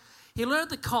robbed. He alerted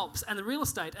the cops and the real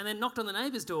estate and then knocked on the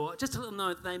neighbour's door just to let them know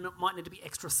that they might need to be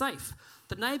extra safe.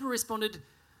 The neighbour responded,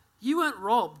 you weren't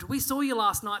robbed. We saw you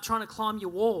last night trying to climb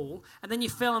your wall, and then you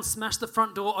fell and smashed the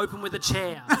front door open with a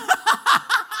chair.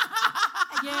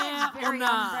 Yeah or Very nah?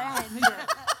 on brand.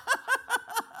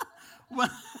 Well,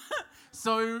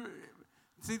 so,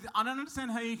 see, I don't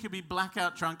understand how you could be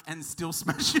blackout drunk and still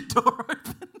smash your door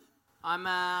open. I'm,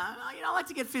 I like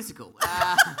to get physical.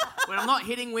 When I'm not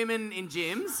hitting women in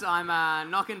gyms, I'm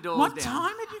knocking doors What down.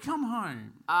 time did you come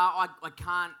home? I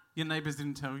can't. Your neighbours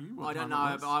didn't tell you? What I don't time it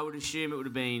know, was? but I would assume it would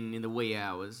have been in the wee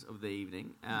hours of the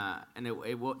evening. And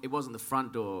it wasn't the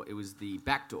front door; it was the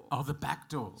back door. Oh, the back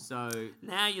door. So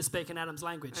Now you're speaking Adam's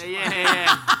language.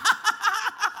 yeah.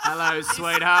 Hello,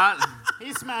 sweetheart.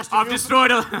 He smashed. I've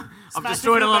destroyed a Smashed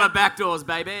lot your of back doors,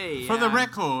 baby. For the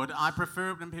record, I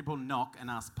prefer when people knock and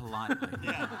ask politely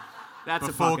that's a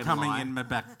before fucking coming lie. in my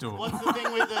back door. What's the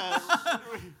thing with the?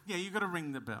 Yeah, you got to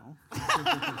ring the bell.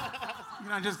 You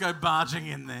don't just go barging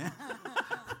in there.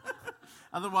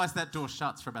 Otherwise, that door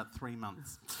shuts for about 3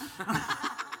 months.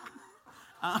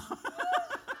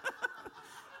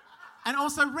 And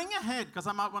also ring ahead, because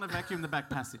I might want to vacuum the back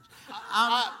passage.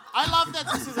 I love that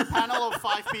this is a panel of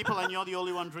 5 people and you're the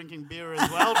only one drinking beer as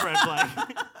well, Brett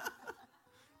Blake.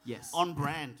 Yes. On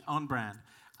brand. On brand.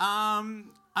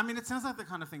 I mean, it sounds like the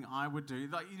kind of thing I would do.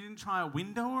 Like, you didn't try a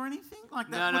window or anything? Like,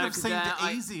 that No, would have 'cause, seemed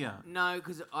I- easier. No,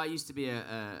 because I used to be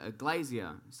a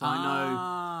glazier, so I know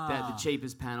that the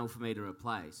cheapest panel for me to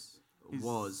replace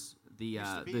was the Used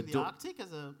to be in the door. Arctic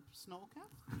as a snow cap.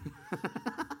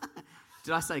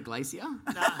 Did I say glacier?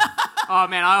 No. Oh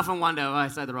man, I often wonder if I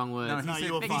say the wrong words. No,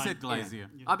 you were he fine. said glazier.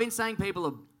 I've been saying people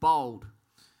are bold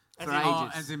As for in- ages. Oh,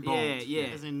 as in bald. Yeah.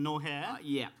 As in no hair.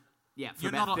 Yeah. For You're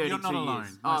about not, 32 you're not alone.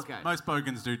 years. Most, Okay. most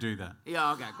bogans do that.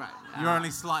 Yeah. Okay. Great. You're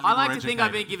only slightly I like more to think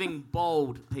I've been educated. giving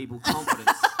bald people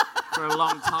confidence for a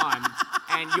long time,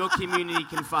 and your community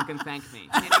can fucking thank me.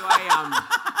 Anyway,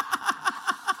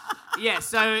 yeah.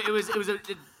 So it was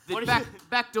the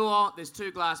back door. There's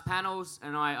 2 glass panels,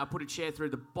 and I put a chair through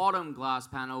the bottom glass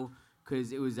panel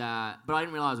because it was. But I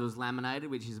didn't realise it was laminated,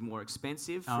 which is more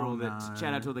expensive for all the.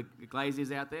 Shout out to all the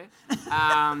glaziers out there.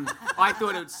 I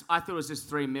thought it was just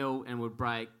 3 mil and would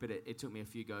break, but it took me a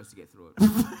few goes to get through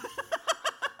it.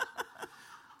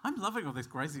 I'm loving all this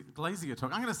glazier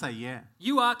talk. I'm going to say yeah.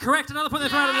 You are correct. Another point there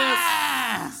for Adam.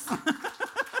 Yes.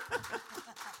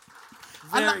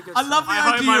 Very good. I love the I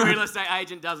hope idea. my real estate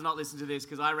agent does not listen to this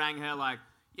because I rang her like,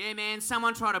 yeah, man,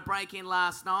 someone tried to break in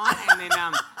last night. And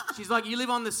then she's like, you live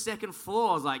on the 2nd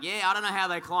floor. I was like, yeah, I don't know how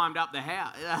they climbed up the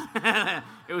house.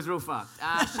 It was real fucked.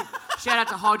 Shout out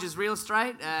to Hodges Real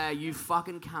Estate. You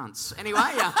fucking cunts. Anyway,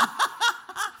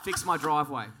 fix my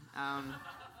driveway.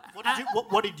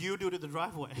 What did you do to the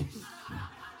driveway?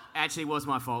 Actually, it was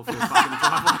my fault for fucking the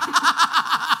driveway.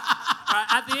 Right,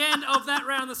 at the end of that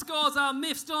round, the scores are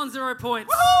Miff still on 0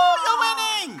 points. Woohoo, you're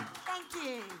winning! Thank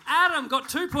you. Adam got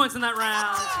 2 points in that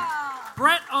round.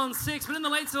 Brett on 6, but in the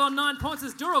lead still on 9 points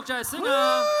is Durok J. Singer.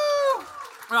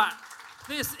 Right,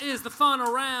 this is the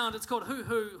final round. It's called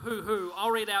Who.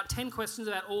 I'll read out 10 questions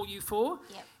about all you 4.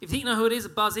 Yep. If you think you know who it is,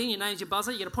 buzz in. Your name's your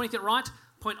buzzer. You get a point if you get it right,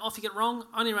 point off if you get it wrong.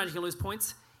 Only round you can lose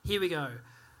points. Here we go.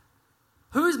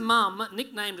 Whose mum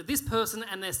nicknamed this person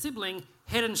and their sibling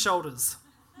Head and Shoulders?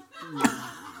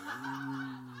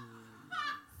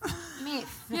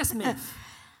 Myth. Yes, Miff.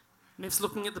 Miff's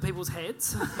looking at the people's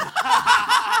heads.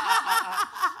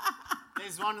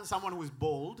 There's someone who's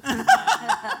bald.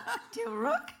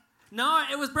 Dilrook. No,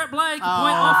 it was Brett Blake. Point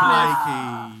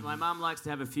off, Miff. My mum likes to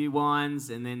have a few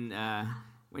wines, and then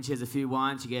when she has a few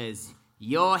wines, she goes,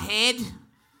 your head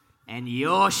and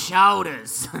your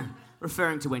shoulders.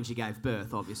 Referring to when she gave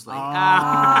birth, obviously.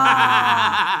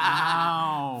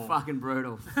 Fucking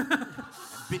brutal.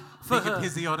 Big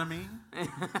episiotomy.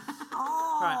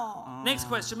 Right. Next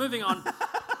question, moving on.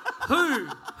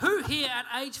 Who here at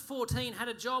age 14 had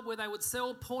a job where they would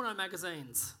sell porno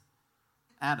magazines?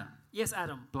 Adam. Yes,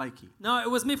 Adam. Blakey. No, it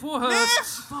was Miff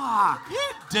Warhurst. Fuck! You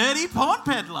dirty porn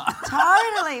peddler.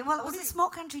 Totally. Well, it was a small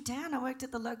country town. I worked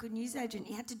at the local newsagent.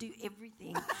 You had to do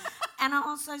everything. And I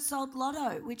also sold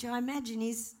lotto, which I imagine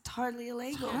is totally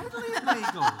illegal. Totally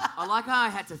illegal. I like how I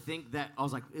had to think that. I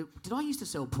was like, did I used to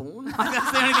sell porn? Like,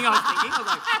 that's the only thing I was thinking. I was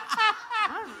like,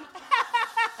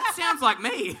 that sounds like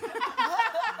me.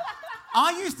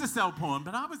 I used to sell porn,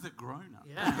 but I was a grown-up.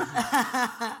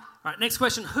 Yeah. Right, next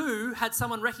question. Who had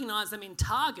someone recognise them in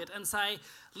Target and say,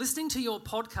 listening to your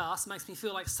podcast makes me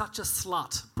feel like such a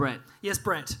slut? Brett. Yes,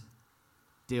 Brett.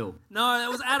 Dill. No, that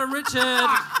was Adam Richard.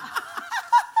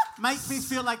 Makes me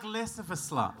feel like less of a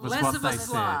slut, was Less what of a they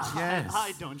slut. said. Yes.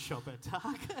 I don't shop at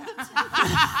Target.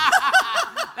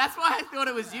 That's why I thought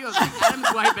it was you. I was like,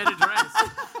 Adam's way better dressed.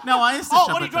 No, I used to Oh,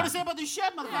 shop what are you at trying to that. say about this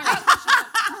shed,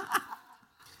 motherfucker?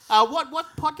 What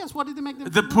podcast? What did they make them?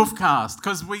 The Puffcast,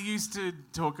 because we used to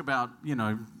talk about,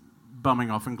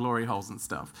 bumming off and glory holes and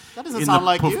stuff. That doesn't in sound the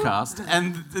like you. Puffcast.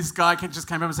 And this guy just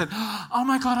came up and said, oh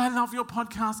my God, I love your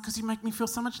podcast because you make me feel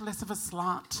so much less of a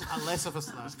slut. Less of a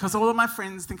slut. Because all of my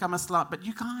friends think I'm a slut, but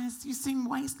you guys, you seem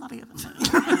way sluttier than me.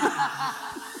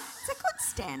 It's a good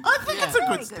standard. I think it's a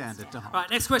Very good standard to hold. Right,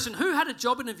 next question. Who had a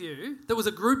job interview that was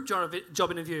a group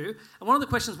job interview? And one of the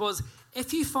questions was,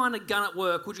 if you find a gun at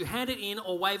work, would you hand it in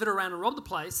or wave it around and rob the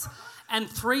place? And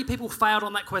 3 people failed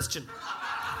on that question.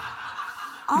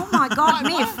 Oh my God,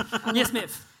 Miff. Yes,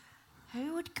 Miff.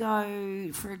 Who would go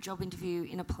for a job interview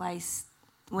in a place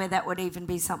where that would even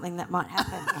be something that might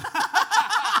happen?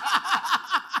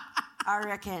 I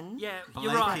reckon. Yeah,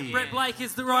 you're right. Blakey. Brett Blake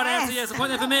is the right answer. Yes, a point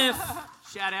there for Miff.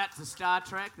 Shout out to Star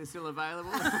Trek. They're still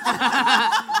available.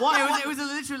 It was a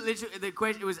literally the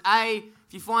question. It was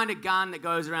if you find a gun that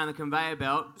goes around the conveyor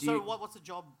belt. What's the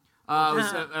job? It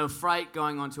was a freight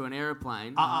going onto an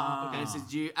airplane. Okay. And it says,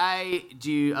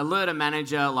 do you alert a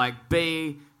manager? Like,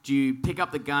 B, do you pick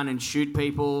up the gun and shoot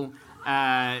people?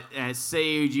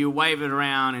 C, do you wave it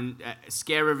around and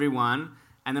scare everyone?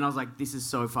 And then I was like, this is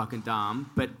so fucking dumb.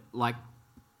 But, like,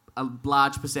 a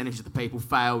large percentage of the people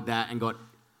failed that and got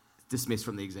dismissed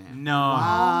from the exam. No. Oh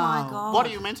my God. What are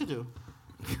you meant to do?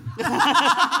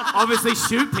 Obviously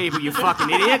shoot people, you fucking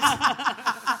idiots.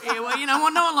 Yeah, well, you know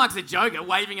what? No one likes a joker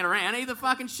waving it around. Either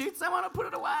fucking shoot someone or put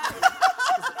it away.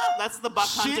 That's the buck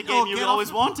hunter Shit game or you get always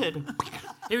off- wanted.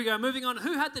 Here we go. Moving on.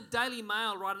 Who had the Daily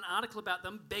Mail write an article about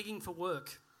them begging for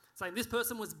work? Saying this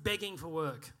person was begging for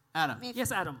work. Adam.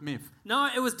 Yes, Adam. Myth. No,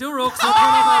 it was Dilrook. So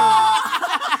oh!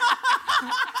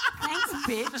 Thanks,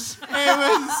 bitch. It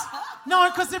was... No,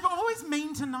 because they're always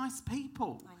mean to nice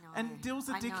people. I know. And Dill's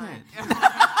a I know. dickhead.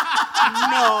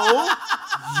 No,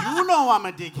 you know I'm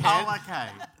a dickhead. Oh, okay.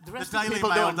 The rest Daily of the people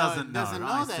Mail don't know, doesn't know.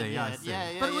 know I that see, yet. I see.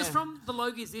 Yeah, But it was yeah. from the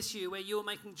Logies issue where you were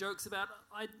making jokes about...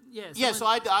 Yeah, so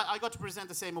I got to present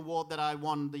the same award that I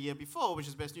won the year before, which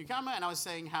is Best Newcomer, and I was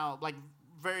saying how, like,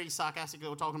 very sarcastically, we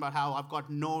were talking about how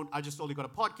I just only got a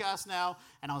podcast now,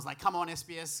 and I was like, come on,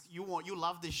 SBS, you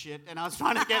love this shit, and I was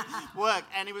trying to get work,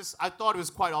 and I thought it was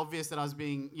quite obvious that I was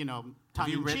being, Have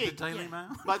you read tongue-in-cheek. the Daily Mail?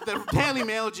 But the Daily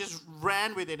Mail just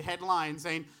ran with it, headline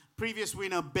saying, previous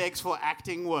winner begs for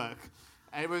acting work.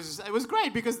 It was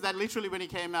great because that literally when he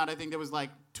came out, I think there was like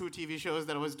 2 TV shows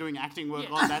that I was doing acting work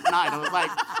on that night. I was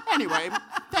like, anyway,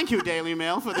 thank you, Daily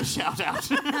Mail, for the shout out.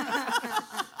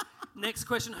 Next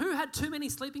question. Who had too many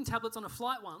sleeping tablets on a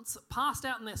flight once, passed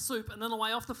out in their soup, and then on the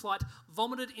way off the flight,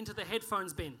 vomited into the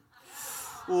headphones bin?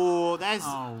 Oh, that's...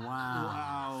 Oh,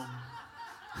 wow.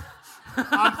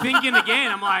 I'm thinking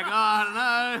again. I'm like, oh, I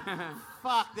don't know.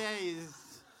 Fuck, there is...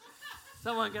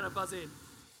 Someone going to buzz in.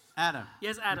 Adam.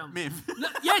 Yes, Adam. Myth. No,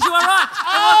 yes, you are right.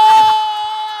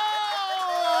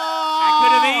 That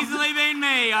could have easily been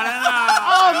me. I don't know.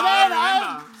 Oh, I man, don't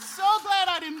remember. I'm so glad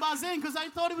I didn't buzz in because I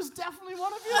thought it was definitely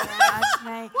one of you. That's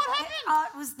me. What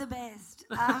happened? It was the best.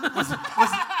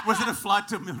 Was it a flight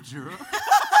to Mildura?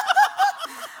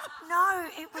 No,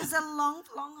 it was a long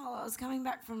haul. I was coming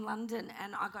back from London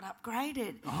and I got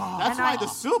upgraded. That's why the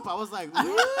soup, I was like,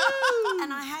 ooh.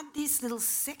 And I had this little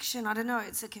section, I don't know,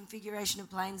 it's a configuration of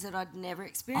planes that I'd never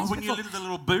experienced Oh, when you before. lived in the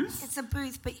little booth? It's a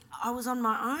booth, but I was on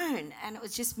my own and it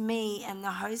was just me and the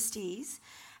hosties.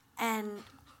 And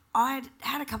I'd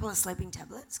had a couple of sleeping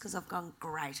tablets because I've gone,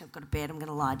 great, I've got a bed, I'm going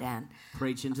to lie down.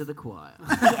 Preaching to the choir.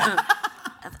 Yeah.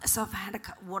 So I've had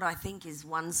what I think is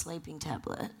one sleeping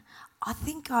tablet. I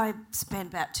think I spent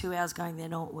about 2 hours going, they're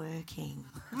not working.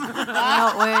 They're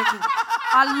not working.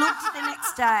 I looked the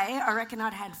next day, I reckon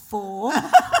I'd had 4.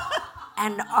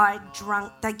 And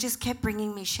they just kept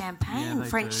bringing me champagne,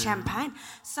 French champagne.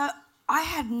 So I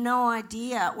had no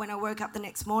idea when I woke up the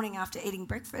next morning after eating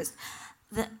breakfast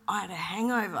that I had a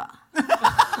hangover.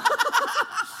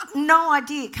 No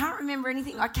idea. Can't remember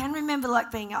anything. I can remember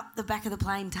like being up the back of the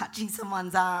plane touching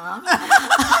someone's arm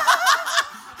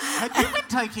Had you been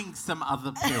taking some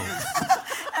other pills?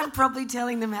 and probably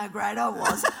telling them how great I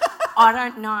was. I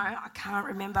don't know. I can't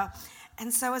remember.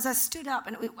 And so as I stood up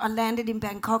and I landed in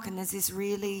Bangkok and there's this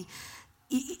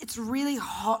it's really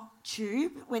hot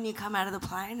tube when you come out of the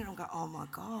plane and I'm going, oh my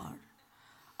God,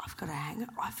 I've got a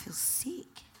hangover. I feel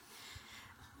sick.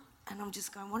 And I'm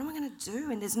just going, what am I going to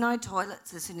do? And there's no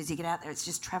toilets as soon as you get out there. It's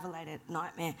just travel-aided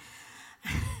nightmare.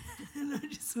 And I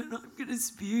just went, I'm going to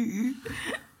spew.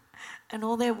 And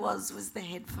all there was the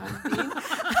headphone bin.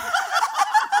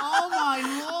 Oh, my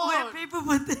Lord. Where people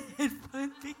put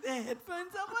pick their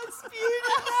headphones up, I spewed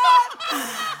in that.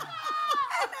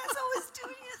 And as I was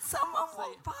doing it, someone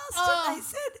walked past and they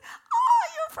said, oh,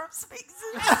 you're from Speaks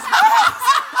and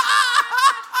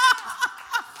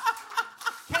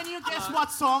Can you guess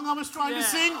what song I was trying to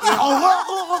sing?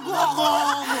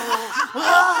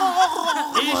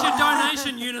 Here's your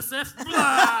donation, UNICEF.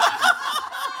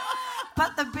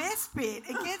 But the best bit,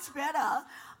 it gets better.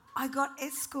 I got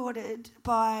escorted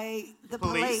by the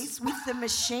police with the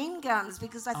machine guns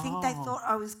because I think they thought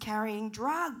I was carrying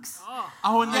drugs.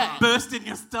 Oh, and they burst in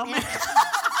your stomach.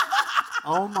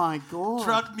 Oh, my God.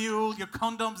 Drug mule, your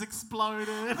condoms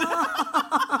exploded.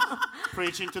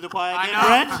 Preaching to the choir I again, know.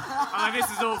 Brett. I'm like,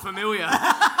 this is all familiar.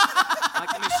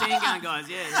 Like the machine gun guys,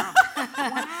 yeah.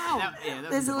 Wow. That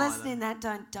There's was a the lesson vibe. in that.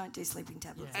 Don't do sleeping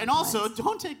tablets. And also,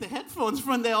 don't take the headphones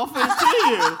when they offer it to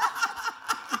you.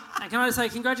 And can I just say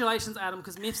congratulations, Adam,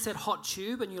 because Myth said hot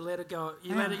tube and you let it go.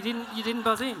 You didn't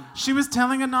buzz in. She was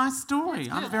telling a nice story.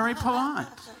 I'm very polite.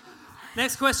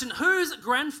 Next question. Whose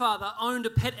grandfather owned a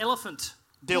pet elephant?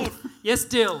 Dill. Yes,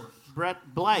 Dill.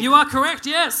 Brett Blake. You are correct,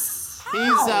 yes.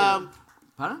 He's,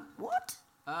 Pardon? What?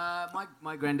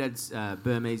 My granddad's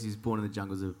Burmese. He was born in the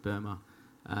jungles of Burma.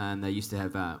 And they used to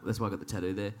have, that's why I got the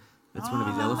tattoo there. That's one of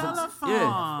his elephants.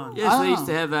 elephant. Yeah, so they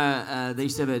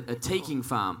used to have a teaking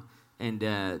farm. And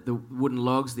the wooden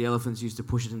logs, the elephants used to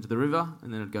push it into the river,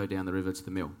 and then it'd go down the river to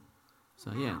the mill.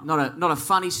 So yeah, not a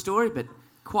funny story, but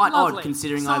quite Lovely. odd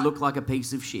considering So- I look like a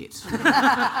piece of shit.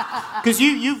 Because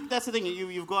you that's the thing.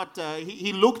 You've got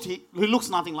he looks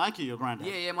nothing like you, your granddad.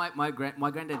 Yeah. My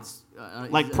granddad's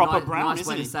Like is a proper brown, Nice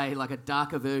isn't way he? to say like a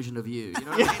darker version of you. You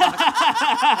know what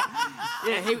I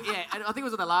mean? Yeah, and I think it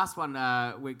was on the last one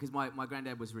because my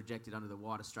granddad was rejected under the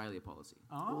White Australia policy.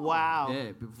 Wow.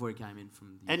 Yeah, before he came in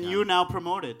from the And UK. you now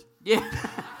promote it. Yeah.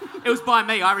 It was by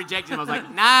me. I rejected him. I was like,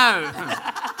 no.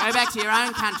 Go back to your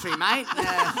own country, mate.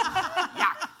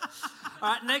 All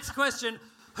right, next question.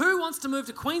 Who wants to move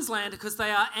to Queensland because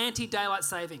they are anti-daylight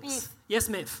savings? Myth. Yes,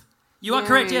 Myth. You are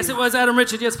correct. Yes, it was Adam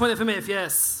Richard. Yes, point there for Myth.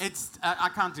 Yes. It's I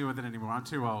can't deal with it anymore. I'm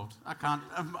too old. I can't.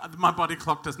 My body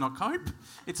clock does not cope.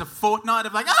 It's a fortnight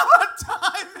of like, oh, what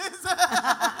time is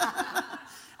it?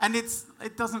 And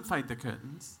it doesn't fade the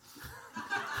curtains.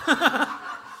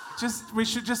 We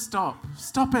should just stop.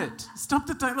 Stop it. Stop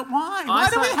the daylight. Why? Why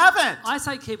do we have it? I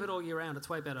say keep it all year round. It's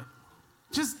way better.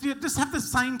 Just have the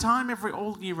same time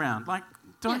all year round. Like,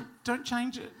 don't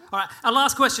change it. All right, our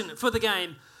last question for the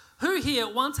game. Who here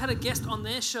once had a guest on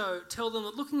their show tell them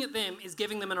that looking at them is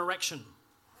giving them an erection?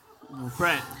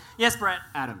 Brett. Yes, Brett.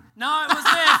 Adam. No, it was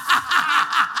Myth.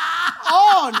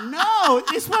 Oh no!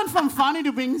 This went from funny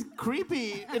to being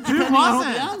creepy. Who was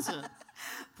the it? answer?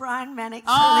 Brian Mannix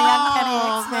from the Uncanny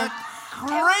X-Men.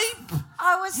 Creep!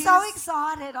 I was so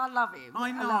excited. I love him.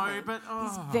 I know, love him. but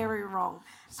he's very wrong.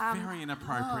 it's very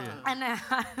inappropriate. And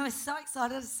I was so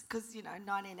excited because,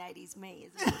 1980s me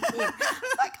as a kid.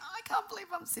 It's like, I can't believe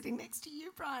I'm sitting next to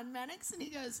you, Brian Mannix. And he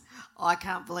goes, I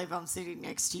can't believe I'm sitting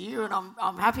next to you. And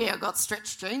I'm happy I got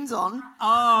stretched jeans on.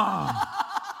 Oh.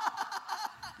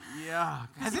 Yeah.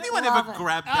 Has anyone love ever it.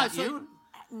 grabbed at you?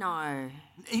 No.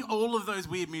 All of those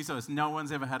weird musos, no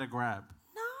one's ever had a grab.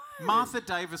 No. Martha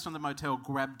Davis from the motel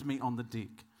grabbed me on the dick.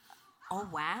 Oh,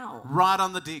 wow. Right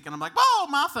on the dick. And I'm like, oh,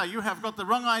 Martha, you have got the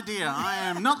wrong idea. I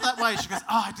am not that way. She goes,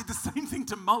 oh, I did the same thing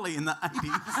to Molly in the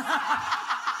 80s.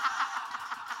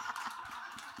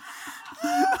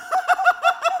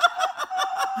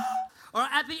 All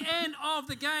right, at the end of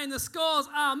the game, the scores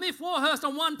are Myth Warhurst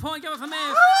on 1 point. Give it for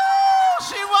Myth.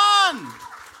 She won!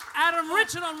 Adam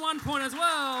Richard on 1 point as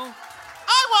well.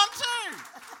 I won too!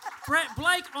 Brett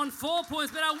Blake on 4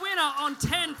 points, but our winner on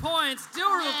 10 points,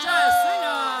 Dilruk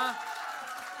Jayasinghe.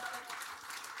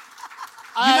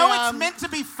 It's meant to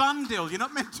be fun, Dill. You're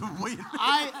not meant to win.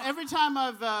 Every time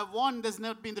I've won, there's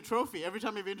not been the trophy. Every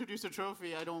time you've introduced a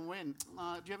trophy, I don't win.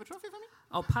 Do you have a trophy for me?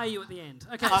 I'll pay you at the end.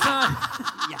 Okay, so...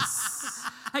 Yes.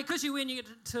 Hey, because you win, you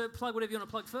get to plug whatever you want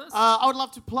to plug first. I would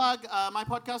love to plug my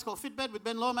podcast called Fitbed with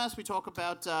Ben Lomas. We talk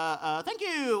about, thank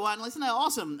you, one listener,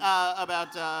 awesome,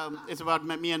 it's about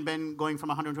me and Ben going from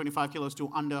 125 kilos to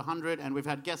under 100, and we've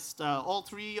had guests, all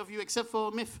three of you except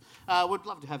for Myth. Would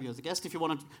love to have you as a guest. If you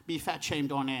want to be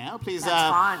fat-shamed on air, please,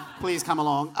 please come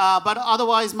along. But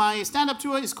otherwise, my stand-up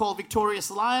tour is called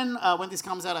Victorious Lion. When this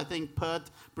comes out, I think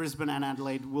Perth, Brisbane, and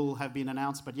Adelaide will have been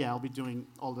announced. But yeah, I'll be doing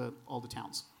all the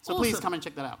towns. So please come and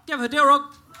check that out. Give her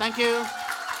Dilruk. Thank you.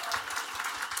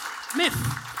 Myth,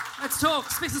 let's talk.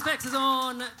 Specs and Specs is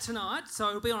on tonight, so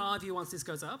it'll be on iView once this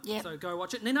goes up. Yep. So go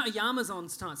watch it. Nina Oyama's on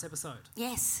tonight's episode.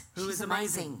 Yes, Who she's is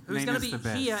amazing. Who's going to Nina's be the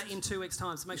best. here in 2 weeks'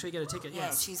 time, so make sure you get a ticket. Yeah,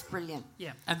 Yes. she's brilliant.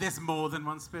 Yeah. And there's more than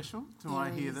one special? Do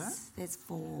I hear that? There's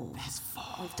 4. There's 4.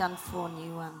 We've done 4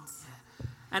 new ones.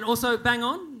 And also Bang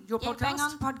On, your Yeah, podcast. Bang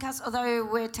On podcast, although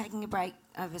we're taking a break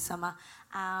over summer.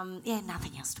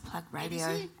 Nothing else to plug. Radio.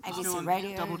 ABC You're on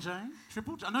Radio. Double J?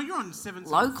 Triple J? I know you're on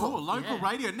 774. Local. Local Yeah.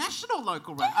 radio. National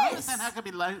local radio. I don't Yes. understand how it can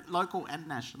be local and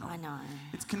national. I know.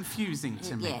 It's confusing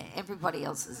to me. Yeah, everybody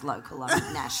else is local.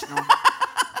 I'm national.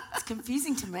 It's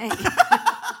confusing to me.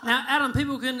 Now, Adam,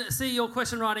 people can see your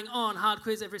question writing on Hard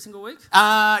Quiz every single week.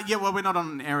 Well, we're not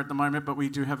on air at the moment, but we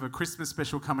do have a Christmas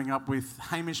special coming up with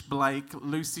Hamish Blake,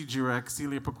 Lucy Durack,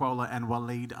 Celia Pacquola, and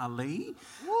Waleed Ali.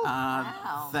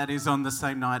 Wow. That is on the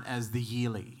same night as the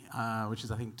yearly, which is,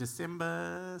 I think,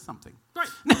 December something. Great.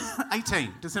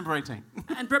 18, December 18.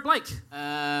 And Brett Blake.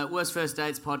 Worst First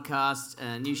Dates podcast.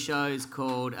 New show is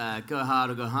called Go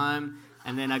Hard or Go Home.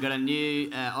 And then I got a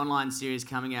new online series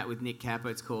coming out with Nick Capper.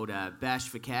 It's called Bash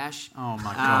for Cash. Oh,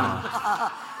 my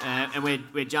God. And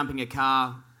we're jumping a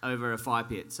car over a fire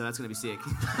pit, so that's going to be sick.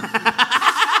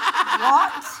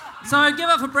 What? So give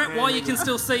up for Brett while you can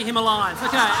still see him alive.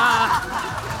 Okay.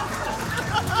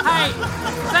 Hey,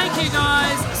 thank you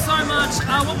guys so much.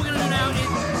 What we're going to do now is...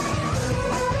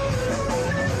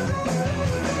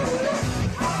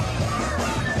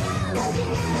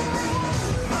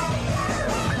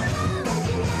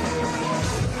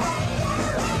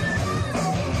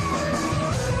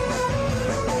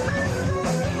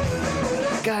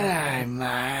 G'day,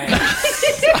 mate.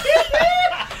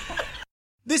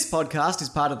 podcast is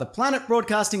part of the Planet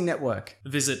Broadcasting Network.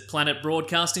 Visit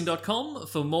planetbroadcasting.com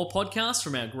for more podcasts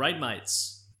from our great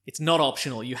mates. It's not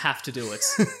optional, you have to do it.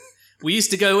 We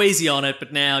used to go easy on it,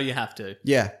 but now you have to.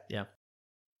 Yeah. Yeah.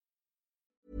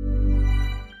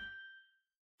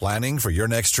 Planning for your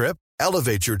next trip?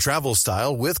 Elevate your travel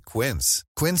style with Quince.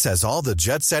 Quince has all the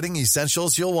jet-setting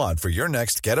essentials you'll want for your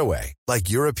next getaway, like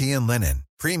European linen,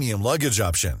 premium luggage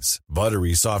options,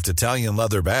 buttery soft Italian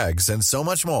leather bags, and so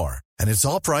much more. And it's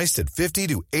all priced at 50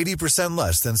 to 80%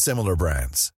 less than similar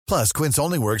brands. Plus, Quince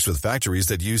only works with factories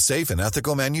that use safe and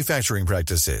ethical manufacturing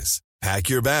practices. Pack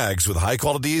your bags with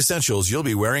high-quality essentials you'll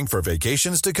be wearing for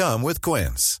vacations to come with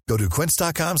Quince. Go to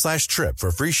quince.com/trip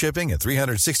for free shipping and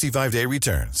 365-day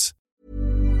returns.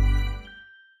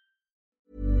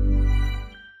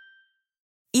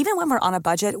 Even when we're on a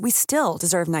budget, we still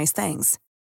deserve nice things.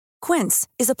 Quince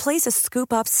is a place to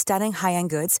scoop up stunning high-end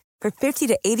goods for 50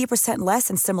 to 80% less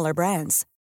than similar brands.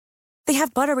 They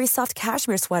have buttery soft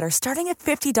cashmere sweaters starting at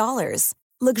 $50,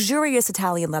 luxurious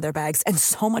Italian leather bags, and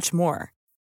so much more.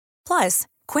 Plus,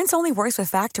 Quince only works with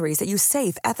factories that use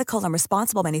safe, ethical, and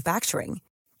responsible manufacturing.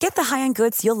 Get the high-end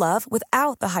goods you'll love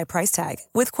without the high price tag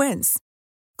with Quince.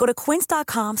 Go to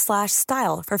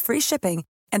quince.com/style for free shipping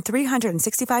and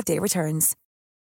 365-day returns.